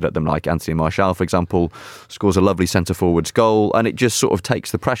finger pointed at them, like Anthony Martial, for example, scores a lovely centre-forwards goal. And it just sort of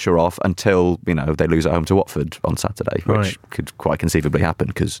takes the pressure off until, they lose at home to Watford on Saturday, which could quite conceivably happen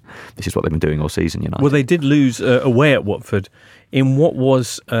because this is what they've been doing all season, United. Well, they did lose away at Watford in what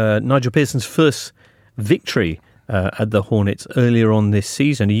was Nigel Pearson's first victory at the Hornets earlier on this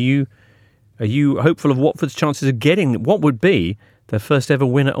season. Are you hopeful of Watford's chances of getting what would be their first ever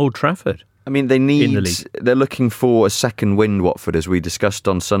win at Old Trafford? I mean, they're looking for a second win, Watford, as we discussed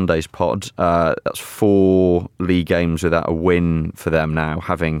on Sunday's pod. That's 4 league games without a win for them now,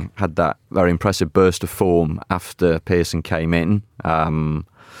 having had that very impressive burst of form after Pearson came in.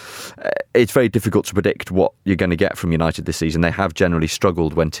 It's very difficult to predict what you're going to get from United this season. They have generally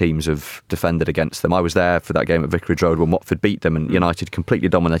struggled when teams have defended against them. I was there for that game at Vicarage Road when Watford beat them, and United completely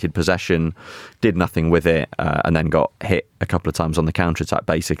dominated possession, did nothing with it, and then got hit a couple of times on the counter-attack,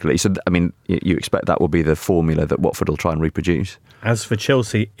 basically. So, I mean, you expect that will be the formula that Watford will try and reproduce. As for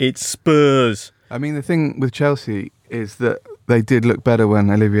Chelsea, it's Spurs. I mean, the thing with Chelsea is that they did look better when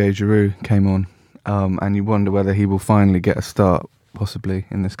Olivier Giroud came on, and you wonder whether he will finally get a start possibly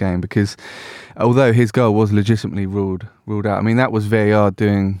in this game, because although his goal was legitimately ruled out, I mean, that was VAR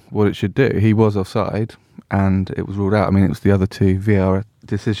doing what it should do. He was offside and it was ruled out. I mean, it was the other 2 VAR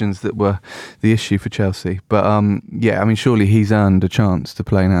decisions that were the issue for Chelsea. But I mean, surely he's earned a chance to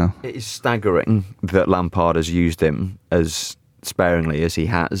play now. It is staggering that Lampard has used him as sparingly as he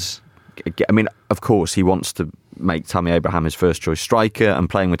has. I mean, of course, he wants to make Tammy Abraham his first choice striker, and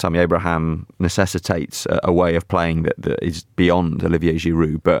playing with Tammy Abraham necessitates a way of playing that is beyond Olivier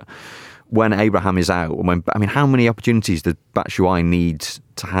Giroud. But when Abraham is out, how many opportunities does Batshuayi need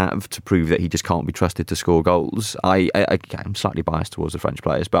to have to prove that he just can't be trusted to score goals? I'm slightly biased towards the French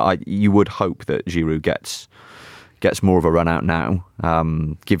players, but you would hope that Giroud gets more of a run out now,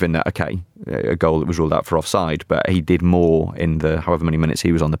 given that, a goal that was ruled out for offside, but he did more in the however many minutes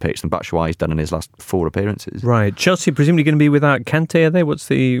he was on the pitch than Batshuayi's done in his last 4 appearances. Right. Chelsea presumably going to be without Kante, are they? What's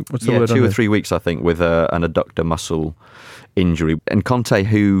the word on 2 or 3 weeks, I think, with an adductor muscle injury. And Conte,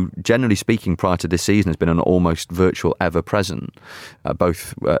 who generally speaking prior to this season has been an almost virtual ever present,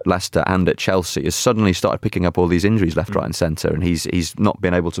 both at Leicester and at Chelsea, has suddenly started picking up all these injuries left, right and centre, and he's not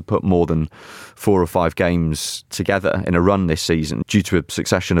been able to put more than 4 or 5 games together in a run this season due to a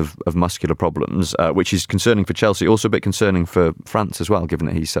succession of muscular problems, which is concerning for Chelsea, also a bit concerning for France as well, given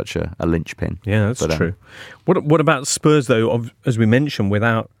that he's such a linchpin. Yeah, that's true. What about Spurs, though, as we mentioned,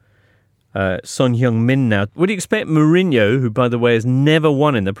 without Son Heung-min now? Would you expect Mourinho, who, by the way, has never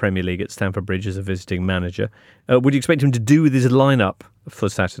won in the Premier League at Stamford Bridge as a visiting manager, would you expect him to do with his lineup for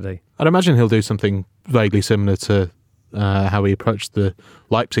Saturday? I'd imagine he'll do something vaguely similar to how he approached the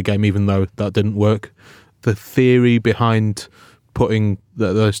Leipzig game, even though that didn't work. The theory behind putting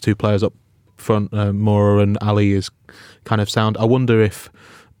those 2 players up front, Moura and Ali, is kind of sound. I wonder if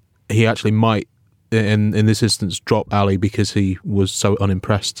he actually might, in this instance, drop Ali because he was so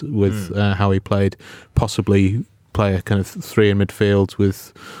unimpressed with how he played. Possibly play a kind of 3 in midfield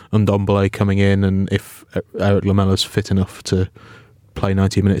with Ndombele coming in, and if Eric Lamella's fit enough to play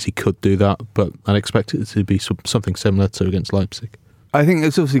 90 minutes, he could do that. But I'd expect it to be something similar to against Leipzig. I think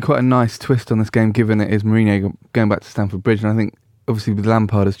it's obviously quite a nice twist on this game, given it is Mourinho going back to Stamford Bridge, and I think obviously with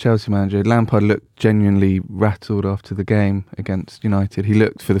Lampard as Chelsea manager, Lampard looked genuinely rattled after the game against United. He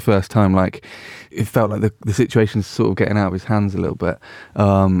looked for the first time like it felt like the situation's sort of getting out of his hands a little bit,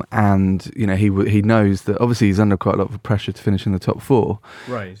 and he knows that obviously he's under quite a lot of pressure to finish in the top 4.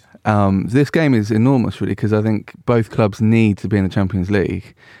 Right. This game is enormous, really, because I think both clubs need to be in the Champions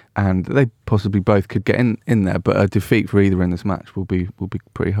League, and they possibly both could get in there, but a defeat for either in this match will be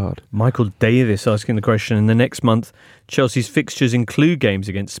pretty hard. Michael Davis asking the question, in the next month, Chelsea's fixtures include games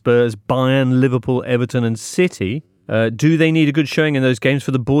against Spurs, Bayern, Liverpool, Everton and City. Do they need a good showing in those games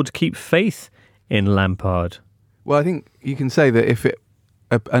for the board to keep faith in Lampard? Well, I think you can say that if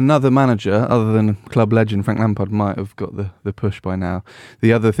another manager other than club legend Frank Lampard might have got the push by now.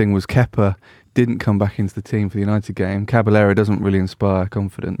 The other thing was Kepa didn't come back into the team for the United game. Caballero doesn't really inspire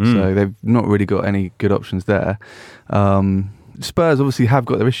confidence, so they've not really got any good options there. Spurs obviously have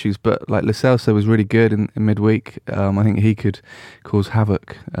got their issues, but like Lo Celso was really good in midweek. I think he could cause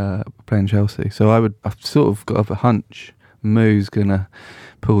havoc playing Chelsea. So I've sort of got a hunch Mou's gonna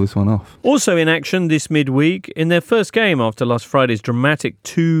pull this one off. Also in action this midweek, in their first game after last Friday's dramatic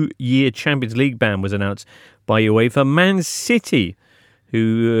 2-year Champions League ban was announced by UEFA, Man City,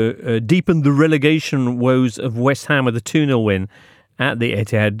 who deepened the relegation woes of West Ham with a 2-0 win at the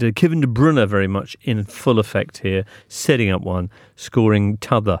Etihad. Kevin De Bruyne very much in full effect here, setting up one, scoring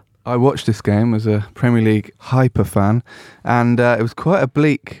t'other. I watched this game as a Premier League hyper fan, and it was quite a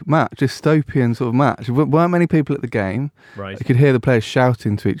bleak match, dystopian sort of match. There weren't many people at the game. Right. You could hear the players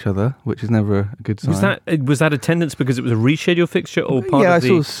shouting to each other, which is never a good sign. Was that attendance because it was a rescheduled fixture or part I of the...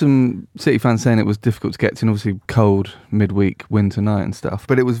 saw some City fans saying it was difficult to get to, and obviously cold midweek, winter night and stuff.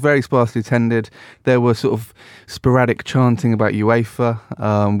 But it was very sparsely attended. There was sort of sporadic chanting about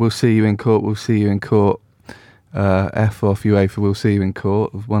UEFA. We'll see you in court, we'll see you in court. F off UEFA, we'll see you in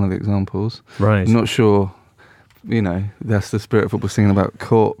court, was one of the examples. Right. I'm not sure, that's the spirit of football singing about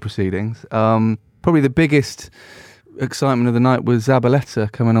court proceedings. Probably the biggest excitement of the night was Zabaleta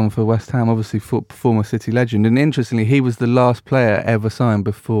coming on for West Ham, obviously former City legend. And interestingly, he was the last player ever signed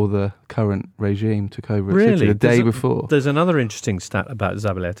before the current regime took over at City, the day before. There's another interesting stat about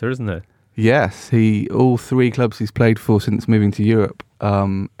Zabaleta, isn't there? Yes, all 3 clubs he's played for since moving to Europe,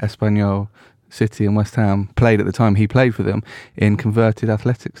 Espanyol, City and West Ham, played at the time he played for them in converted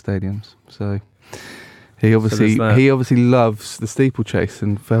athletic stadiums. So he obviously loves the steeplechase,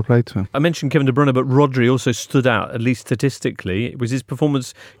 and fair play to him. I mentioned Kevin De Bruyne, but Rodri also stood out, at least statistically. It was his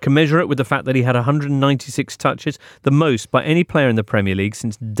performance commensurate with the fact that he had 196 touches, the most by any player in the Premier League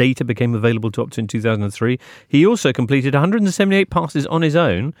since data became available to Opta in 2003. He also completed 178 passes on his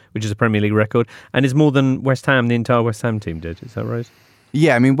own, which is a Premier League record, and is more than the entire West Ham team did. Is that right?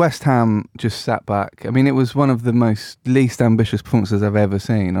 Yeah, I mean, West Ham just sat back. I mean, it was one of the least ambitious performances I've ever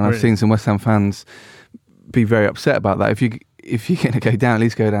seen. And I've seen some West Ham fans be very upset about that. If you're going to go down, at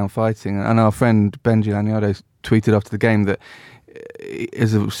least go down fighting. And our friend Benji Laniado tweeted after the game that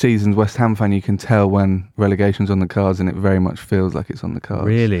as a seasoned West Ham fan, you can tell when relegation's on the cards, and it very much feels like it's on the cards.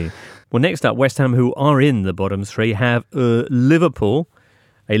 Really? Well, next up, West Ham, who are in the bottom 3, have Liverpool,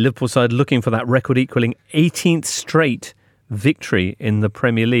 a Liverpool side looking for that record-equalling 18th straight victory in the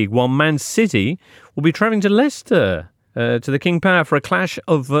Premier League, while Man City will be travelling to Leicester, to the King Power, for a clash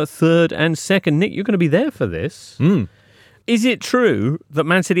of third and second. Nick, you're going to be there for this. Is it true that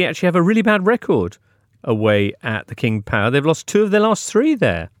Man City actually have a really bad record away at the King Power? They've lost 2 of their last 3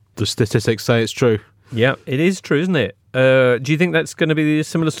 there. The statistics say it's true. Yeah, it is true, isn't it? Do you think that's going to be a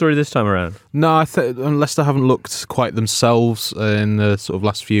similar story this time around? No, unless they haven't looked quite themselves in the sort of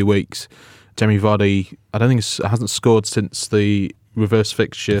last few weeks. Jamie Vardy, I don't think hasn't scored since the reverse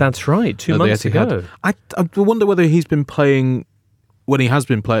fixture. That's right, 2 months ago. I wonder whether he's been playing. When he has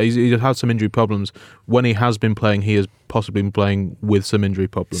been playing, he's had some injury problems. When he has been playing, he has possibly been playing with some injury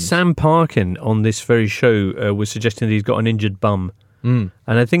problems. Sam Parkin on this very show was suggesting that he's got an injured bum. And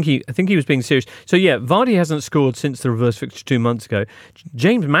I think he was being serious. So yeah, Vardy hasn't scored since the reverse fixture 2 months ago.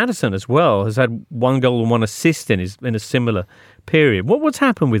 James Maddison as well has had 1 goal and 1 assist in a similar period. What's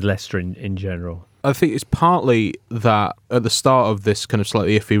happened with Leicester in general? I think it's partly that at the start of this kind of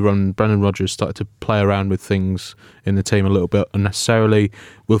slightly iffy run, Brendan Rodgers started to play around with things in the team a little bit unnecessarily.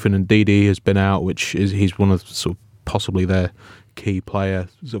 Wilfred Ndidi has been out, he's one of sort of possibly their key player,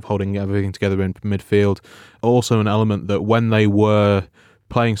 sort of holding everything together in midfield. Also an element that when they were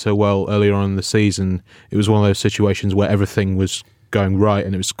playing so well earlier on in the season, it was one of those situations where everything was going right,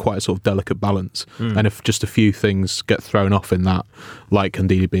 and it was quite a sort of delicate balance. And if just a few things get thrown off in that, like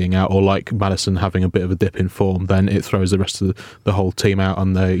Ndidi being out or like Maddison having a bit of a dip in form, then it throws the rest of the whole team out,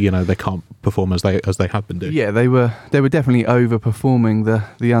 and they can't perform as they have been doing. Yeah, they were definitely overperforming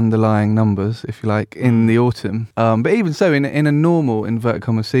the underlying numbers, if you like, in the autumn. But even so, in a normal inverted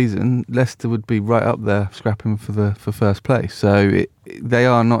commas season, Leicester would be right up there scrapping for first place. So they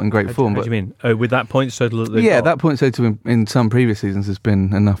are not in great form. What do you mean? With that points total? That points total in some previous seasons has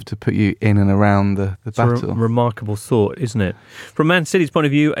been enough to put you in and around the battle. It's a remarkable thought, isn't it? From Man City's point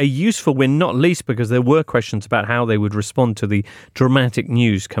of view, a useful win, not least because there were questions about how they would respond to the dramatic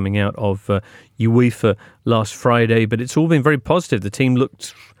news coming out of UEFA last Friday, but it's all been very positive. The team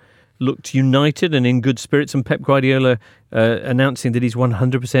looked united and in good spirits, and Pep Guardiola announcing that he's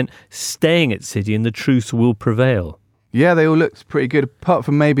 100% staying at City and the truth will prevail. Yeah, they all looked pretty good, apart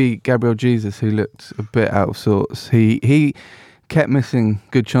from maybe Gabriel Jesus, who looked a bit out of sorts. He kept missing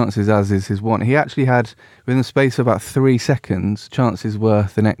good chances, as is his want. He actually had, within the space of about 3 seconds, chances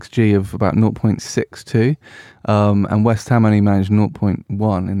worth an XG of about 0.62, and West Ham only managed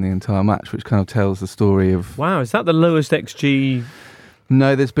 0.1 in the entire match, which kind of tells the story of... Wow, is that the lowest XG?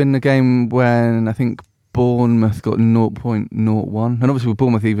 No, there's been a game when I think Bournemouth got 0.01, and obviously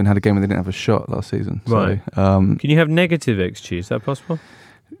Bournemouth even had a game where they didn't have a shot last season. Right. So, can you have negative XG? Is that possible?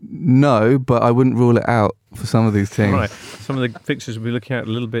 No, but I wouldn't rule it out for some of these teams. Right. Some of the fixtures we'll be looking at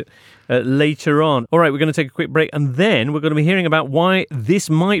a little bit later on. All right, we're going to take a quick break, and then we're going to be hearing about why this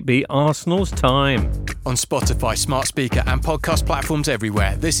might be Arsenal's time. On Spotify, smart speaker and podcast platforms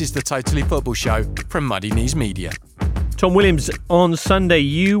everywhere, this is the Totally Football Show from Muddy Knees Media. Tom Williams, on Sunday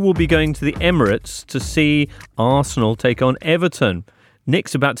you will be going to the Emirates to see Arsenal take on Everton.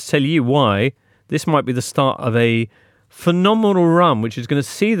 Nick's about to tell you why this might be the start of a phenomenal run, which is going to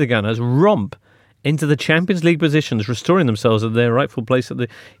see the Gunners romp into the Champions League positions, restoring themselves at their rightful place at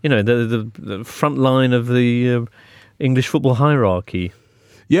the front line of the English football hierarchy.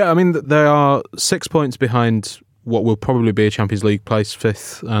 Yeah, I mean, they are 6 points behind what will probably be a Champions League place,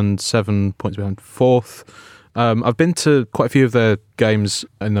 5th, and 7 points behind 4th. I've been to quite a few of their games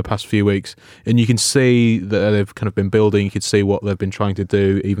in the past few weeks, and you can see that they've kind of been building. You can see what they've been trying to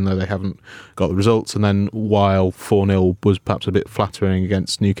do, even though they haven't got the results. And then while 4-0 was perhaps a bit flattering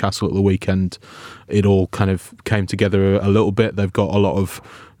against Newcastle at the weekend, it all kind of came together a little bit. They've got a lot of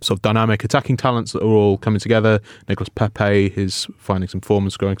sort of dynamic attacking talents that are all coming together. Nicolas Pepe is finding some form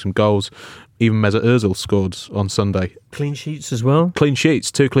and scoring some goals. Even Mesut Ozil scored on Sunday. Clean sheets as well? Clean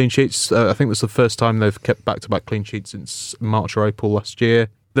sheets, 2 clean sheets. I think that's the first time they've kept back-to-back clean sheets since March or April last year.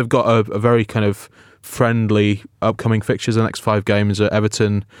 They've got a very kind of friendly upcoming fixtures. The next 5 games are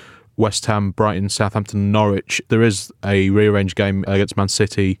Everton, West Ham, Brighton, Southampton, Norwich. There is a rearranged game against Man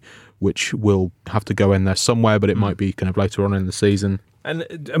City, which will have to go in there somewhere, but it might be kind of later on in the season.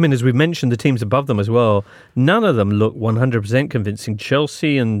 And, I mean, as we mentioned, the teams above them as well, none of them look 100% convincing.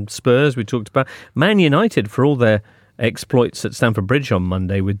 Chelsea and Spurs, we talked about. Man United, for all their exploits at Stamford Bridge on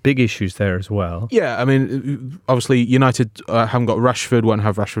Monday, with big issues there as well. Yeah, I mean, obviously, United haven't got Rashford, won't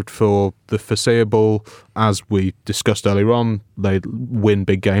have Rashford for the foreseeable. As we discussed earlier on, they win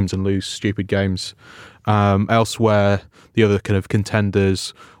big games and lose stupid games. Elsewhere, the other kind of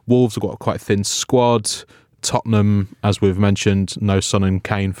contenders, Wolves have got quite a thin squad. Tottenham, as we've mentioned, no Son and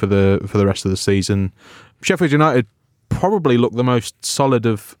Kane for the rest of the season. Sheffield United probably look the most solid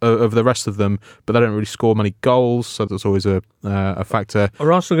of the rest of them, but they don't really score many goals, so that's always a factor.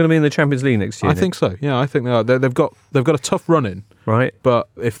 Are Arsenal going to be in the Champions League next year? I think so. Yeah, I think they are. They've got a tough run in, right? But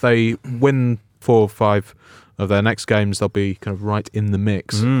if they win 4 or 5 of their next games, they'll be kind of right in the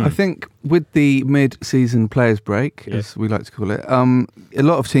mix. I think with the mid-season players' break, as we like to call it, a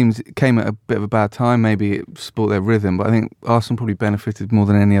lot of teams came at a bit of a bad time. Maybe it spoilt their rhythm, but I think Arsenal probably benefited more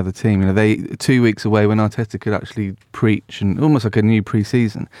than any other team. You know, they 2 weeks away when Arteta could actually preach and almost like a new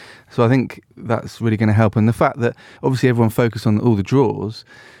pre-season. So I think that's really going to help. And the fact that obviously everyone focused on all the draws,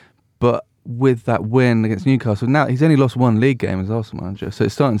 but with that win against Newcastle, now he's only lost 1 league game as Arsenal manager, so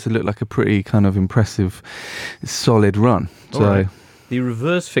it's starting to look like a pretty kind of impressive, solid run. So right. The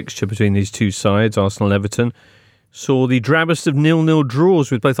reverse fixture between these two sides, Arsenal-Everton, saw the drabbest of 0-0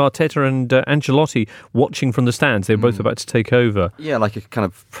 draws with both Arteta and Ancelotti watching from the stands. They were both about to take over. Yeah, like a kind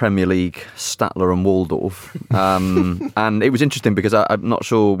of Premier League Statler and Waldorf. And it was interesting because I'm not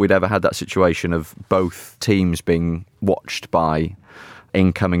sure we'd ever had that situation of both teams being watched by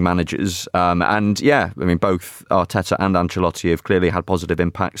incoming managers. And yeah, I mean, both Arteta and Ancelotti have clearly had positive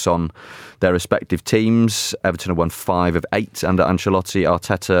impacts on their respective teams. Everton have won 5 of 8 under Ancelotti.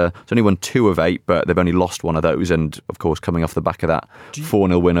 Arteta has only won 2 of 8, but they've only lost 1 of those. And of course, coming off the back of that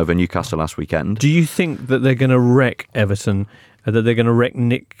 4-0 win over Newcastle last weekend. Do you think that they're going to wreck Everton, that they're going to wreck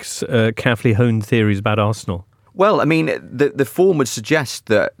Nick's carefully honed theories about Arsenal? Well, I mean, the form would suggest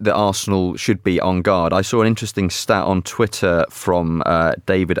that Arsenal should be on guard. I saw an interesting stat on Twitter from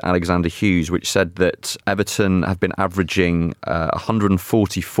David Alexander Hughes, which said that Everton have been averaging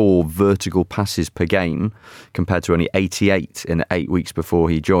 144 vertical passes per game compared to only 88 in the 8 weeks before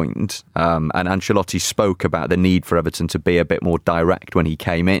he joined. And Ancelotti spoke about the need for Everton to be a bit more direct when he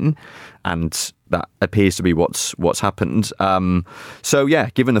came in, and that appears to be what's happened. So yeah,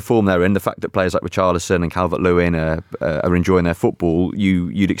 given the form they're in, the fact that players like Richarlison and Calvert-Lewin are enjoying their football,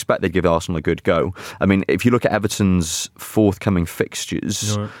 you'd expect they'd give Arsenal a good go. I mean, if you look at Everton's forthcoming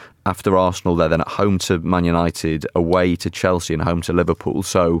fixtures, after Arsenal, they're then at home to Man United, away to Chelsea, and home to Liverpool.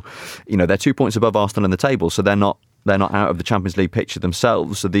 So, you know, they're 2 points above Arsenal in the table, so they're not out of the Champions League picture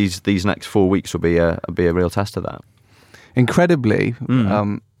themselves. So these next 4 weeks will be a real test of that. Incredibly,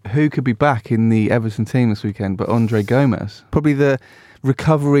 who could be back in the Everton team this weekend but Andre Gomes? Probably the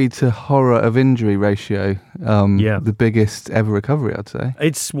recovery to horror of injury ratio, the biggest ever recovery, I'd say.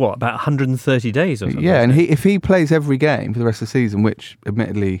 It's what, about 130 days or something? Yeah, and if he plays every game for the rest of the season, which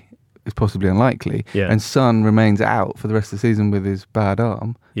admittedly is possibly unlikely, and Son remains out for the rest of the season with his bad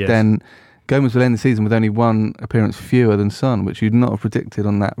arm, then Gomes will end the season with only 1 appearance fewer than Son, which you'd not have predicted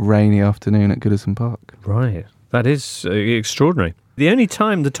on that rainy afternoon at Goodison Park. Right. That is extraordinary. The only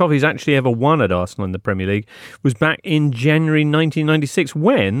time the Toffees actually ever won at Arsenal in the Premier League was back in January 1996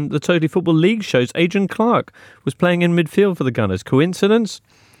 when the Totally Football League show's Adrian Clark was playing in midfield for the Gunners. Coincidence?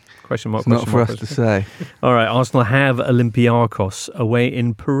 Question mark. It's not for us to say. All right, Arsenal have Olympiacos away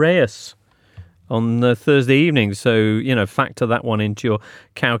in Piraeus on Thursday evening. So, factor that one into your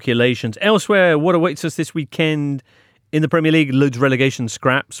calculations. Elsewhere, what awaits us this weekend in the Premier League? Loads of relegation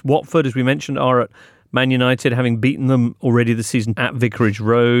scraps. Watford, as we mentioned, are at Man United, having beaten them already this season at Vicarage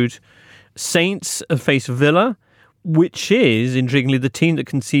Road. Saints face Villa, which is, intriguingly, the team that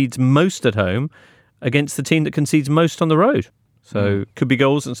concedes most at home against the team that concedes most on the road. So, could be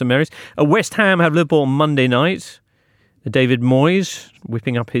goals and St Mary's. West Ham have Liverpool on Monday night. David Moyes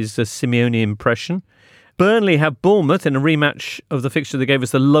whipping up his Simeone impression. Burnley have Bournemouth in a rematch of the fixture that gave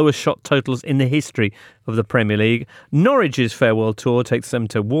us the lowest shot totals in the history of the Premier League. Norwich's farewell tour takes them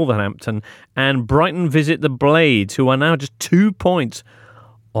to Wolverhampton, and Brighton visit the Blades, who are now just 2 points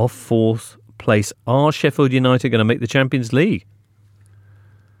off fourth place. Are Sheffield United going to make the Champions League?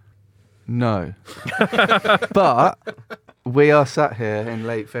 No. But we are sat here in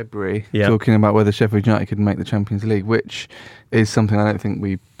late February talking about whether Sheffield United could make the Champions League, which is something I don't think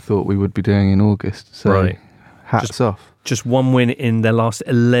we thought we would be doing in August. So hats off. Just one win in their last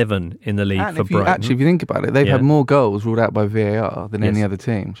 11 in the league for Brighton. If you think about it, they've had more goals ruled out by VAR than any other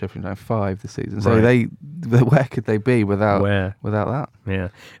team. Sheffield United 5 this season. So where could they be without that? Yeah.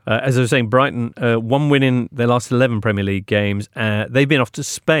 As I was saying, Brighton, one win in their last 11 Premier League games. They've been off to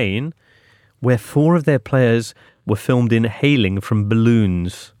Spain, where 4 of their players were filmed inhaling from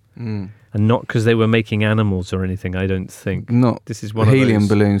balloons. And not because they were making animals or anything, I don't think. This is one helium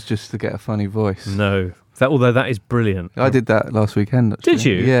balloons just to get a funny voice. No. Although that is brilliant. I did that last weekend, actually. Did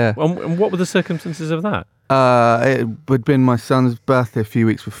you? Yeah. And what were the circumstances of that? It had been my son's birthday a few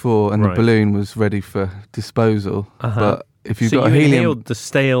weeks before, and the balloon was ready for disposal. But if you've got a helium... inhaled the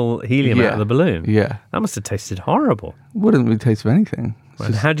stale helium out of the balloon? Yeah. That must have tasted horrible. Wouldn't really taste of anything.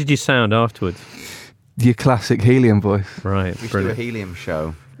 Right. How did you sound afterwards? Your classic helium voice. Right. We should do a helium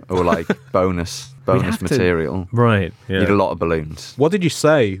show. Or like bonus material. Right. Yeah. Need a lot of balloons. What did you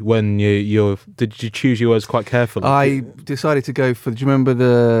say when did you choose your words quite carefully? I decided to go for, do you remember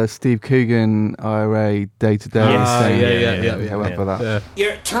the Steve Coogan IRA day-to-day? Yeah. I went for that. Yeah.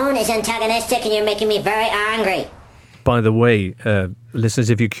 Your tone is antagonistic and you're making me very angry. By the way, listeners,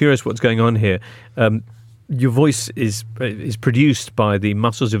 if you're curious what's going on here, your voice is produced by the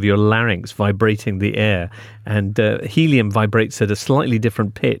muscles of your larynx vibrating the air, and helium vibrates at a slightly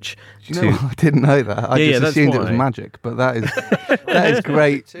different pitch. I didn't know that. I just assumed it was magic, but that is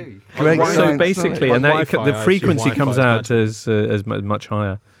great. Great. So basically, and the frequency comes out as much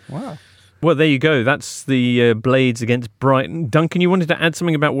higher. Wow. Well, there you go. That's the Blades against Brighton. Duncan, you wanted to add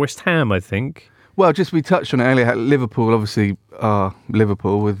something about West Ham, I think. Well, just we touched on it earlier. Liverpool obviously are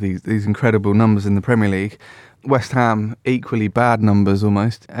Liverpool with these incredible numbers in the Premier League. West Ham, equally bad numbers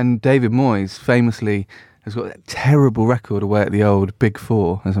almost. And David Moyes famously has got a terrible record away at the old Big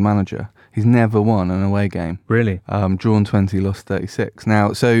Four as a manager. He's never won an away game. Really? Drawn 20, lost 36.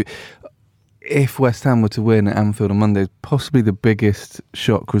 Now, so if West Ham were to win at Anfield on Monday, possibly the biggest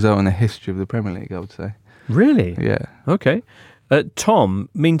shock result in the history of the Premier League, I would say. Really? Yeah. Okay. Tom,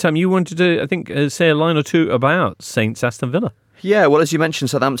 meantime, you wanted to, I think, say a line or two about Saints Aston Villa. Yeah, well, as you mentioned,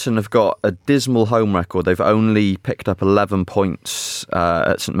 Southampton have got a dismal home record. They've only picked up 11 points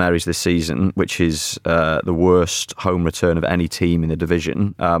at St Mary's this season, which is the worst home return of any team in the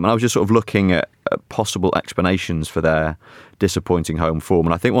division. And I was just sort of looking at possible explanations for their disappointing home form.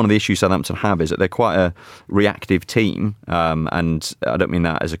 And I think one of the issues Southampton have is that they're quite a reactive team. And I don't mean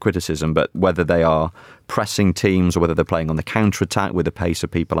that as a criticism, but whether they are pressing teams or whether they're playing on the counter-attack with the pace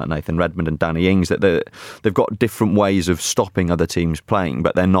of people like Nathan Redmond and Danny Ings, that they've got different ways of stopping other teams playing,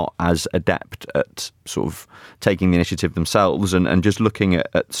 but they're not as adept at sort of taking the initiative themselves. And just looking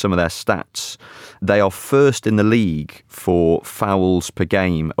at some of their stats, they are first in the league for fouls per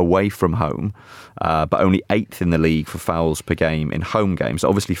game away from home, but only 8th in the league for fouls per game in home games.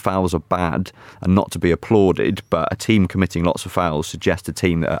 Obviously, fouls are bad and not to be applauded, but a team committing lots of fouls suggests a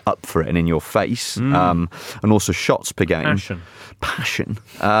team that are up for it and in your face. And also shots per game. Passion.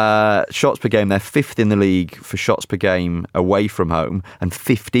 Shots per game, they're 5th in the league for shots per game away from home and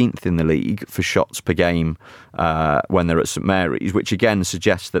 15th in the league for shots per game when they're at St Mary's, which again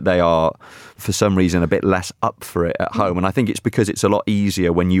suggests that they are, for some reason, a bit less up for it at home. And I think it's because it's a lot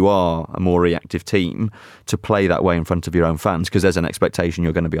easier when you are a more reactive team to play that way in front of your own fans, because there's an expectation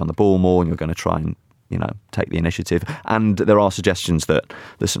you're going to be on the ball more and you're going to try and take the initiative. And there are suggestions that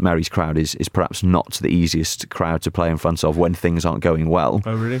the St Mary's crowd is perhaps not the easiest crowd to play in front of when things aren't going well.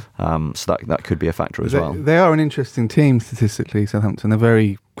 Oh, really? So that could be a factor as well. They are an interesting team statistically, Southampton. They're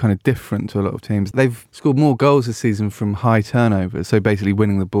very kind of different to a lot of teams. They've scored more goals this season from high turnovers, so basically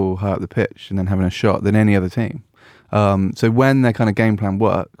winning the ball high up the pitch and then having a shot, than any other team. So when their kind of game plan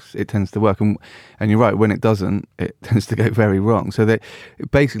works, it tends to work. And you're right, when it doesn't, it tends to go very wrong. So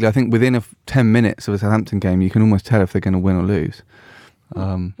basically, I think within 10 minutes of a Southampton game, you can almost tell if they're going to win or lose.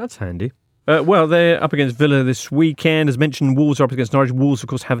 That's handy. Well, they're up against Villa this weekend. As mentioned, Wolves are up against Norwich. Wolves, of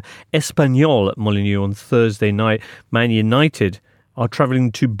course, have Espanyol at Molineux on Thursday night. Man United are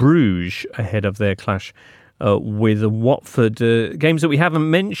travelling to Bruges ahead of their clash with Watford. Games that we haven't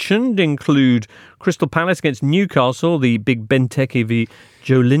mentioned include Crystal Palace against Newcastle, the big Benteke v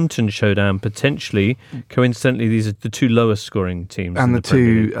Joe Linton showdown potentially. Coincidentally, these are the two lowest scoring teams. And in the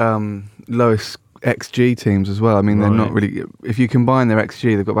two lowest XG teams as well. I mean, they're not really... If you combine their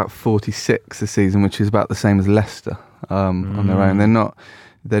XG, they've got about 46 this season, which is about the same as Leicester on their own. They're not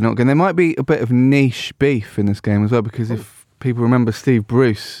going... There might be a bit of niche beef in this game as well, because if people remember, Steve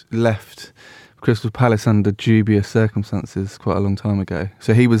Bruce left Crystal Palace under dubious circumstances quite a long time ago.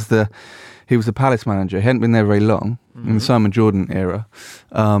 So he was the Palace manager. He hadn't been there very long, in the Simon Jordan era,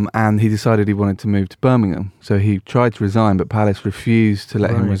 and he decided he wanted to move to Birmingham. So he tried to resign, but Palace refused to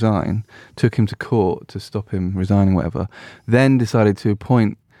let him resign, took him to court to stop him resigning, whatever. Then decided to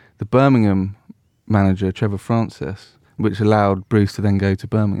appoint the Birmingham manager, Trevor Francis, which allowed Bruce to then go to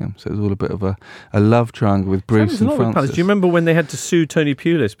Birmingham. So it was all a bit of a love triangle with Bruce and Francis. Do you remember when they had to sue Tony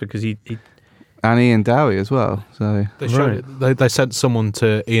Pulis because he and Ian Dowie as well. So they sent someone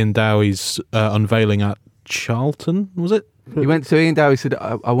to Ian Dowie's unveiling at Charlton, was it? He went to Ian Dowie, said,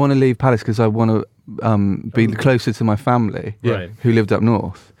 I want to leave Palace because I want to be closer to my family who lived up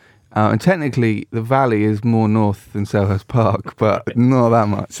north. And technically, the Valley is more north than Selhurst Park, but not that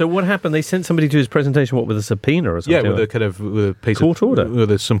much. So what happened? They sent somebody to his presentation, with a subpoena or something? Yeah, with a piece court order.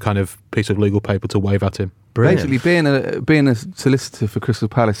 With some kind of piece of legal paper to wave at him. Brilliant. Basically, being a solicitor for Crystal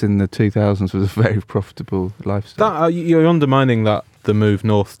Palace in the 2000s was a very profitable lifestyle. You're undermining the move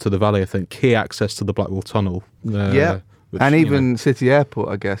north to the Valley, I think. Key access to the Blackwall Tunnel. Which, and even City Airport,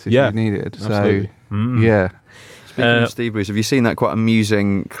 I guess, if you needed. Absolutely. So, Speaking of Steve Bruce, have you seen that quite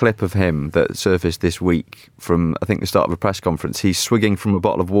amusing clip of him that surfaced this week from, I think, the start of a press conference? He's swigging from a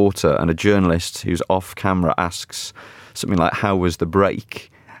bottle of water and a journalist who's off camera asks something like, how was the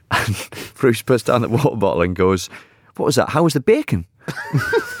break? And Bruce puts down the water bottle and goes, what was that? How was the bacon?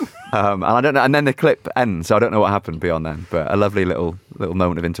 And I don't know. And then the clip ends, so I don't know what happened beyond then. But a lovely little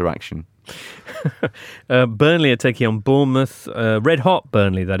moment of interaction. Burnley are taking on Bournemouth, red hot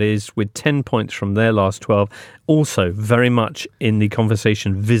Burnley that is, with 10 points from their last 12, also very much in the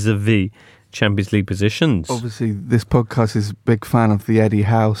conversation vis-a-vis Champions League positions. Obviously this podcast is a big fan of the Eddie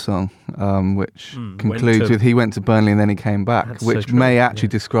Howe song, which concludes with he went to Burnley and then he came back, which may actually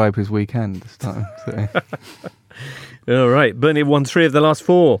describe his weekend this time. So. All right, Burnley have won 3 of the last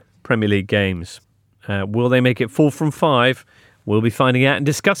 4 Premier League games. Will they make it 4 from 5? We'll be finding out and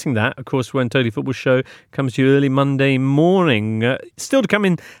discussing that, of course, when Totally Football Show comes to you early Monday morning. Still to come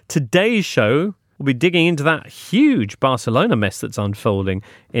in today's show, we'll be digging into that huge Barcelona mess that's unfolding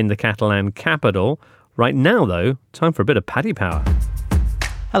in the Catalan capital. Right now, though, time for a bit of Paddy Power.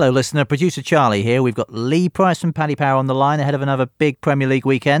 Hello, listener. Producer Charlie here. We've got Lee Price from Paddy Power on the line ahead of another big Premier League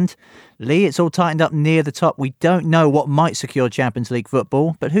weekend. Lee, it's all tightened up near the top. We don't know what might secure Champions League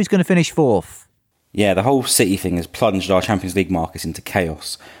football, but who's going to finish 4th? Yeah, the whole City thing has plunged our Champions League markets into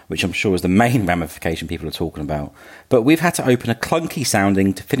chaos, which I'm sure is the main ramification people are talking about. But we've had to open a clunky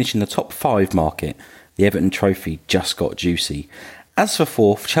sounding to finish in the top 5 market. The Everton Trophy just got juicy. As for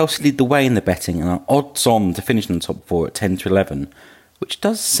 4th, Chelsea lead the way in the betting and are odds on to finish in the top 4 at 10 to 11, which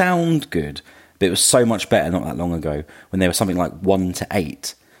does sound good, but it was so much better not that long ago when they were something like 1 to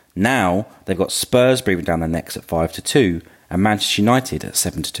 8. Now they've got Spurs breathing down their necks at 5 to 2 and Manchester United at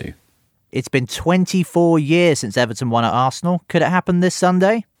 7 to 2. It's been 24 years since Everton won at Arsenal. Could it happen this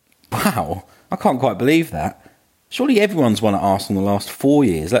Sunday? Wow, I can't quite believe that. Surely everyone's won at Arsenal the last 4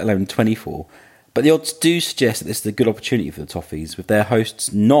 years, let alone 24. But the odds do suggest that this is a good opportunity for the Toffees, with their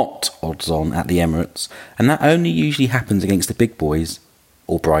hosts not odds on at the Emirates, and that only usually happens against the big boys,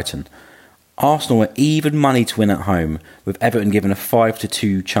 or Brighton. Arsenal are even money to win at home, with Everton given a 5 to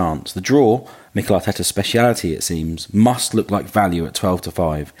 2 chance. The draw, Mikel Arteta's speciality it seems, must look like value at 12 to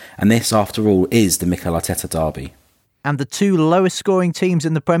 5, and this after all is the Mikel Arteta derby. And the 2 lowest scoring teams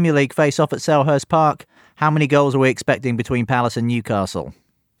in the Premier League face off at Selhurst Park. How many goals are we expecting between Palace and Newcastle?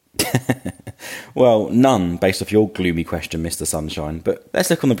 Well, none, based off your gloomy question, Mr. Sunshine. But let's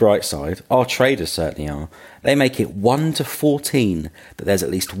look on the bright side. Our traders certainly are. They make it 1-14 that there's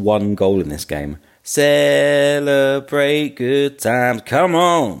at least one goal in this game. Celebrate good times, come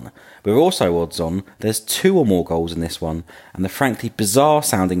on! We're also odds on there's 2 or more goals in this one, and the frankly bizarre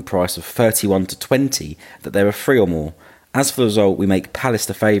sounding price of 31-20 that there are 3 or more. As for the result, we make Palace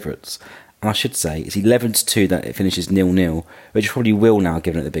the favourites. And I should say, it's 11-2 that it finishes 0-0, which probably will now,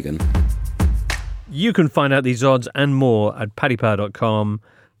 given it the big one. You can find out these odds and more at paddypower.com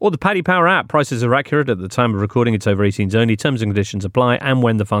or the Paddy Power app. Prices are accurate at the time of recording. It's over 18s only. Terms and conditions apply. And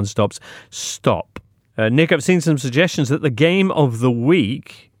when the fun stops, stop. Nick, I've seen some suggestions that the game of the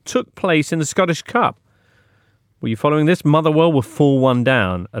week took place in the Scottish Cup. Were you following this? Motherwell were 4-1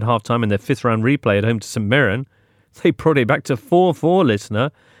 down at half-time in their 5th round replay at home to St Mirren. They brought it back to 4-4,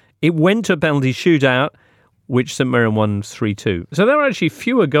 listener. It went to a penalty shootout, which St Mirren won 3-2. So there were actually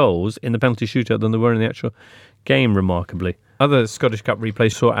fewer goals in the penalty shootout than there were in the actual game, remarkably. Other Scottish Cup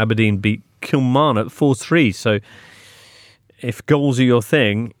replays saw Aberdeen beat Kilmarnock at 4-3. So if goals are your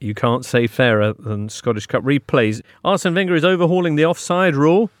thing, you can't say fairer than Scottish Cup replays. Arsene Wenger is overhauling the offside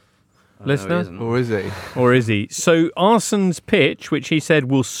rule, listener. No, or is he? Or is he? So Arsene's pitch, which he said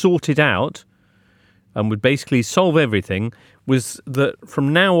will sort it out and would basically solve everything, was that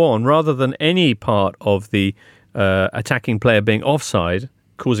from now on, rather than any part of the attacking player being offside,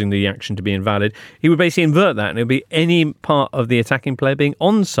 causing the action to be invalid, he would basically invert that, and it would be any part of the attacking player being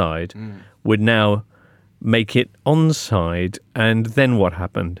onside would now make it onside. And then what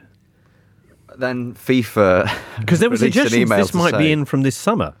happened? Then FIFA, because there was suggestions this might be in from this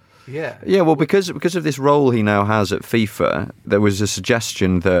summer. Yeah. Well, because of this role he now has at FIFA, there was a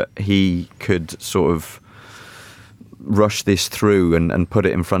suggestion that he could sort of rush this through and put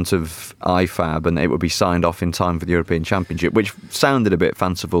it in front of IFAB, and it would be signed off in time for the European Championship, which sounded a bit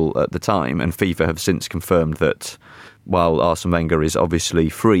fanciful at the time. And FIFA have since confirmed that while Arsene Wenger is obviously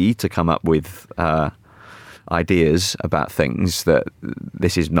free to come up with ideas about things, that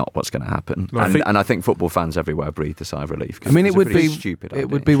this is not what's going to happen. And I think football fans everywhere breathe a sigh of relief. I mean, it would be stupid. It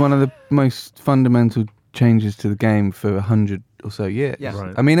would be one of the most fundamental changes to the game for 100 or so years. Yeah.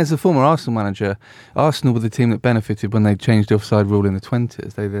 Right. I mean, as a former Arsenal manager, Arsenal were the team that benefited when they changed the offside rule in the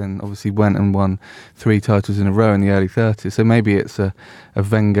 20s. They then obviously went and won 3 titles in a row in the early 30s. So maybe it's a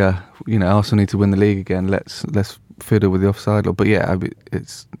Wenger, Arsenal need to win the league again. Let's fiddle with the offside law. But yeah,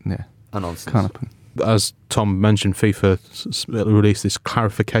 it's nonsense. Can't happen. As Tom mentioned, FIFA released this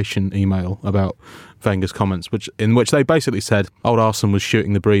clarification email about Wenger's comments, in which they basically said old Arsene was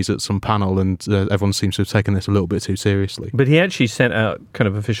shooting the breeze at some panel, and everyone seems to have taken this a little bit too seriously. But he actually sent out kind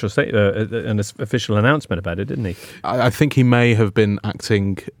of an official announcement about it, didn't he? I think he may have been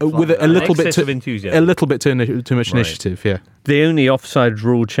acting with a little bit of enthusiasm, a little bit too much initiative. Yeah. The only offside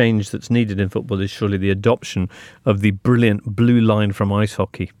rule change that's needed in football is surely the adoption of the brilliant blue line from ice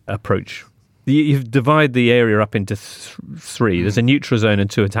hockey approach. You divide the area up into 3. There's a neutral zone and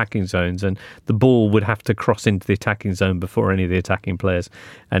 2 attacking zones, and the ball would have to cross into the attacking zone before any of the attacking players.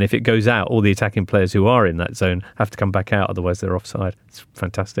 And if it goes out, all the attacking players who are in that zone have to come back out, otherwise they're offside. It's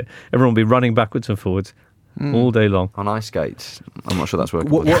fantastic. Everyone will be running backwards and forwards all day long on ice skates. I'm not sure that's working.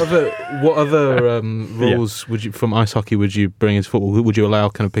 What other rules would you from ice hockey would you bring into football? Would you allow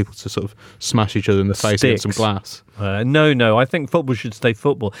kind of people to sort of smash each other in the face against some glass? No. I think football should stay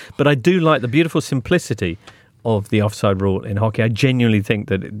football. But I do like the beautiful simplicity of the offside rule in hockey. I genuinely think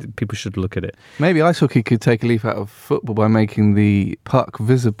that people should look at it. Maybe ice hockey could take a leaf out of football by making the puck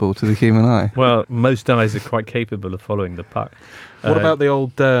visible to the human eye. Well, most eyes are quite capable of following the puck. What about the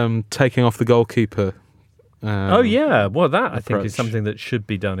old taking off the goalkeeper? Well, that I think is something that should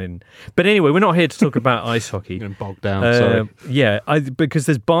be done in. But anyway, we're not here to talk about ice hockey. You're bogged down. Sorry. Because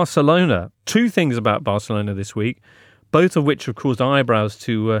there's Barcelona. 2 things about Barcelona this week, both of which have caused eyebrows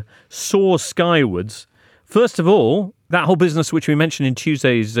to soar skywards. First of all, that whole business which we mentioned in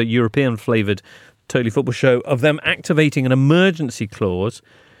Tuesday's European-flavoured Totally Football show of them activating an emergency clause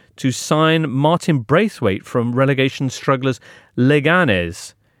to sign Martin Braithwaite from relegation strugglers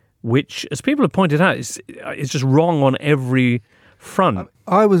Leganés, which, as people have pointed out, is just wrong on every front.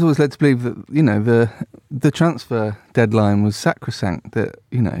 I was always led to believe that, the transfer deadline was sacrosanct. That,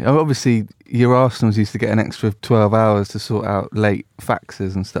 obviously your Arsenal's used to get an extra 12 hours to sort out late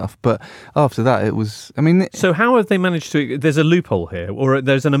faxes and stuff. But after that, it was, So how have they managed to, there's a loophole here, or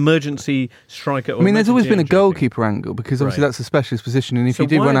there's an emergency striker? There's always been a goalkeeper angle, because obviously that's a specialist position. And if you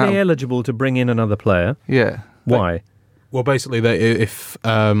do run out... why are they eligible to bring in another player? Yeah. Why? Well, basically, if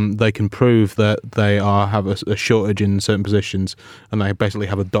they can prove that they have a shortage in certain positions, and they basically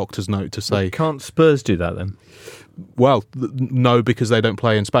have a doctor's note to say... Can't Spurs do that then? Well, no, because they don't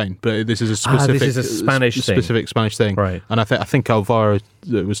play in Spain. But this is a specific, this is a Spanish thing, right? And I think Alvaro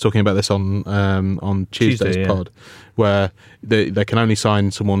was talking about this on Tuesday's pod, where they can only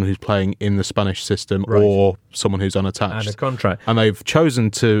sign someone who's playing in the Spanish system or someone who's unattached and a contract. And they've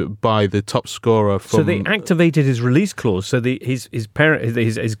chosen to buy the top scorer from. So they activated his release clause. So his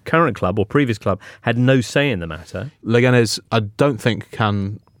current club or previous club had no say in the matter. Leganés, I don't think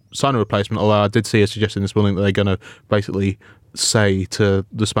can sign a replacement, although I did see a suggestion this morning that they're going to basically say to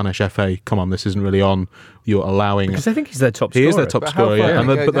the Spanish FA, come on, this isn't really on, you're allowing... Because I think he's their top scorer. He is their top scorer, yeah.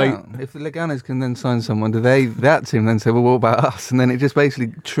 If the Leganés can then sign someone, do that team then say, well, what about us? And then it just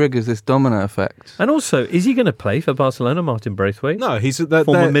basically triggers this domino effect. And also, is he going to play for Barcelona, Martin Braithwaite? No, he's... Former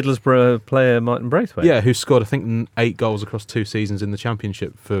Middlesbrough player Martin Braithwaite. Yeah, who scored, I think, 8 goals across 2 seasons in the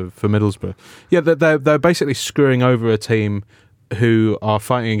Championship for Middlesbrough. Yeah, they're basically screwing over a team who are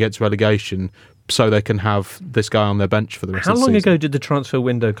fighting against relegation so they can have this guy on their bench for the rest of the season. How long ago did the transfer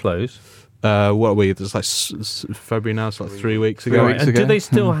window close? What are we? It's like February now, it's like 3 weeks ago. And do they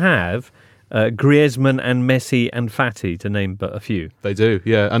still have Griezmann and Messi and Fati, to name but a few? They do,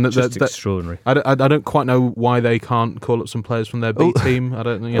 yeah. And just extraordinary. I don't quite know why they can't call up some players from their B team. I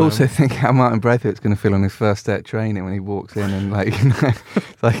don't know. Also think how Martin Braithwaite's going to feel on his first day at training when he walks in and like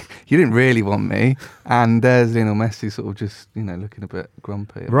you didn't really want me. And there's Lionel Messi sort of just looking a bit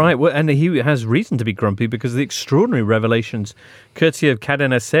grumpy. Right, well, and he has reason to be grumpy because of the extraordinary revelations, courtesy of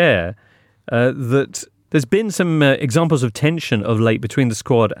Cadena SER, that there's been some examples of tension of late between the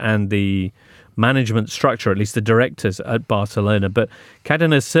squad and the management structure, at least the directors at Barcelona. But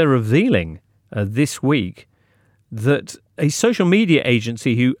Cadena SER revealing this week that a social media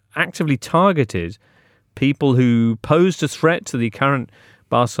agency who actively targeted people who posed a threat to the current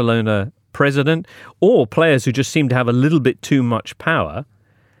Barcelona president or players who just seem to have a little bit too much power,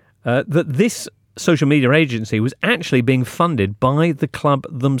 that this social media agency was actually being funded by the club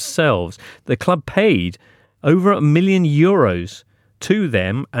themselves. The club paid over €1 million to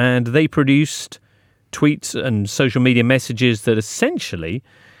them, and they produced tweets and social media messages that essentially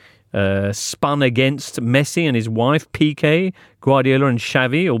spun against Messi and his wife, Piqué, Guardiola and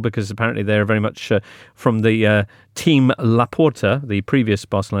Xavi, all because apparently they're very much from the team Laporta, the previous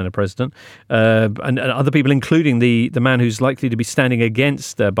Barcelona president, and other people, including the man who's likely to be standing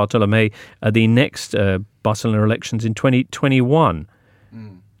against Bartolomé at the next Barcelona elections in 2021.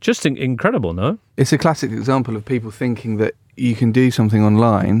 Just incredible, no? It's a classic example of people thinking that you can do something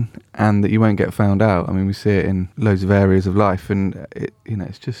online and that you won't get found out. I mean, we see it in loads of areas of life, and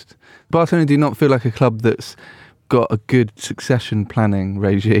it's just Barcelona do not feel like a club that's got a good succession planning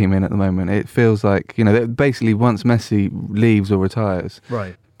regime in at the moment. It feels like basically once Messi leaves or retires,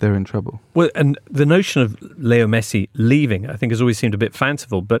 right, they're in trouble. Well, and the notion of Leo Messi leaving, I think, has always seemed a bit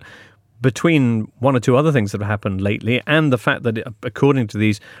fanciful, but between one or two other things that have happened lately and the fact that, according to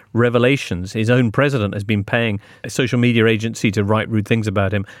these revelations, his own president has been paying a social media agency to write rude things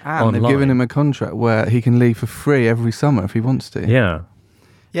about him and they've given him a contract where he can leave for free every summer if he wants to.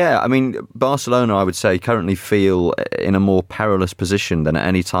 Yeah, I mean, Barcelona, I would say, currently feel in a more perilous position than at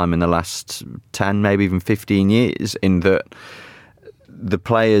any time in the last 10, maybe even 15 years, in that the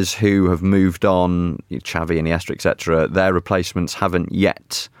players who have moved on, Xavi, Iniesta, etc., their replacements haven't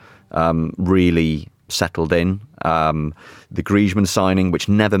yet really settled in. The Griezmann signing, which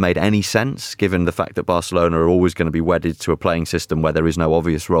never made any sense, given the fact that Barcelona are always going to be wedded to a playing system where there is no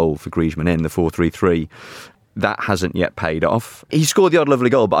obvious role for Griezmann in the 4-3-3. That hasn't yet paid off. He scored the odd lovely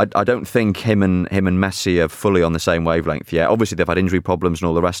goal, but I don't think him and Messi are fully on the same wavelength yet. Obviously, they've had injury problems and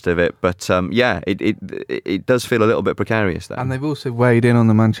all the rest of it, but it does feel a little bit precarious there. And they've also weighed in on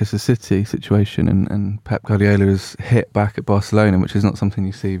the Manchester City situation, and Pep Guardiola has hit back at Barcelona, which is not something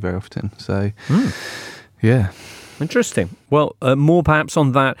you see very often. So, yeah. Interesting. Well, more perhaps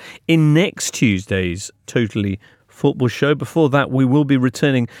on that in next Tuesday's Totally Football Show. Before that, we will be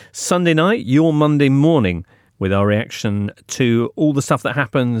returning Sunday night, your Monday morning, with our reaction to all the stuff that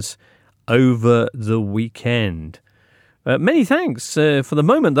happens over the weekend. Many thanks for the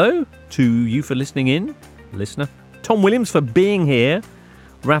moment, though, to you for listening in, listener. Tom Williams for being here.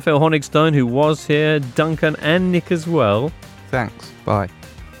 Raphael Honigstein, who was here. Duncan and Nick as well. Thanks. Bye.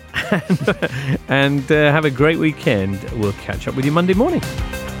 And have a great weekend. We'll catch up with you Monday morning.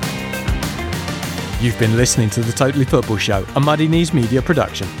 You've been listening to The Totally Football Show, a Muddy Knees Media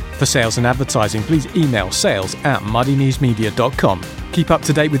production. For sales and advertising, please email sales@muddykneesmedia.com. Keep up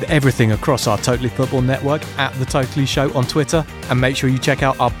to date with everything across our Totally Football network at The Totally Show on Twitter, and make sure you check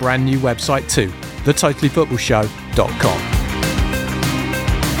out our brand new website too, thetotallyfootballshow.com.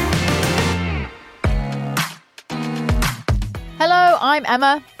 Hello, I'm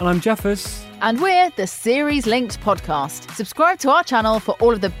Emma. And I'm Jeffers. And we're the Series Linked podcast. Subscribe to our channel for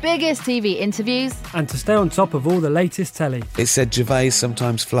all of the biggest TV interviews. And to stay on top of all the latest telly. It said Gervais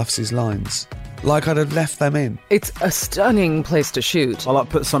sometimes fluffs his lines. Like I'd have left them in. It's a stunning place to shoot. I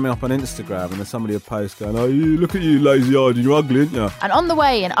put something up on Instagram and then somebody would post going, oh, look at you lazy-eyed and you're ugly, aren't you? And on the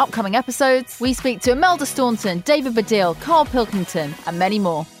way in upcoming episodes, we speak to Imelda Staunton, David Baddiel, Carl Pilkington and many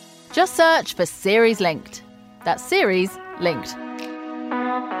more. Just search for Series Linked. That's Series Linked.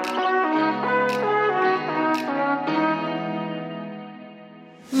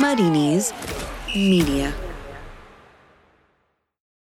 Muddy Knees Media.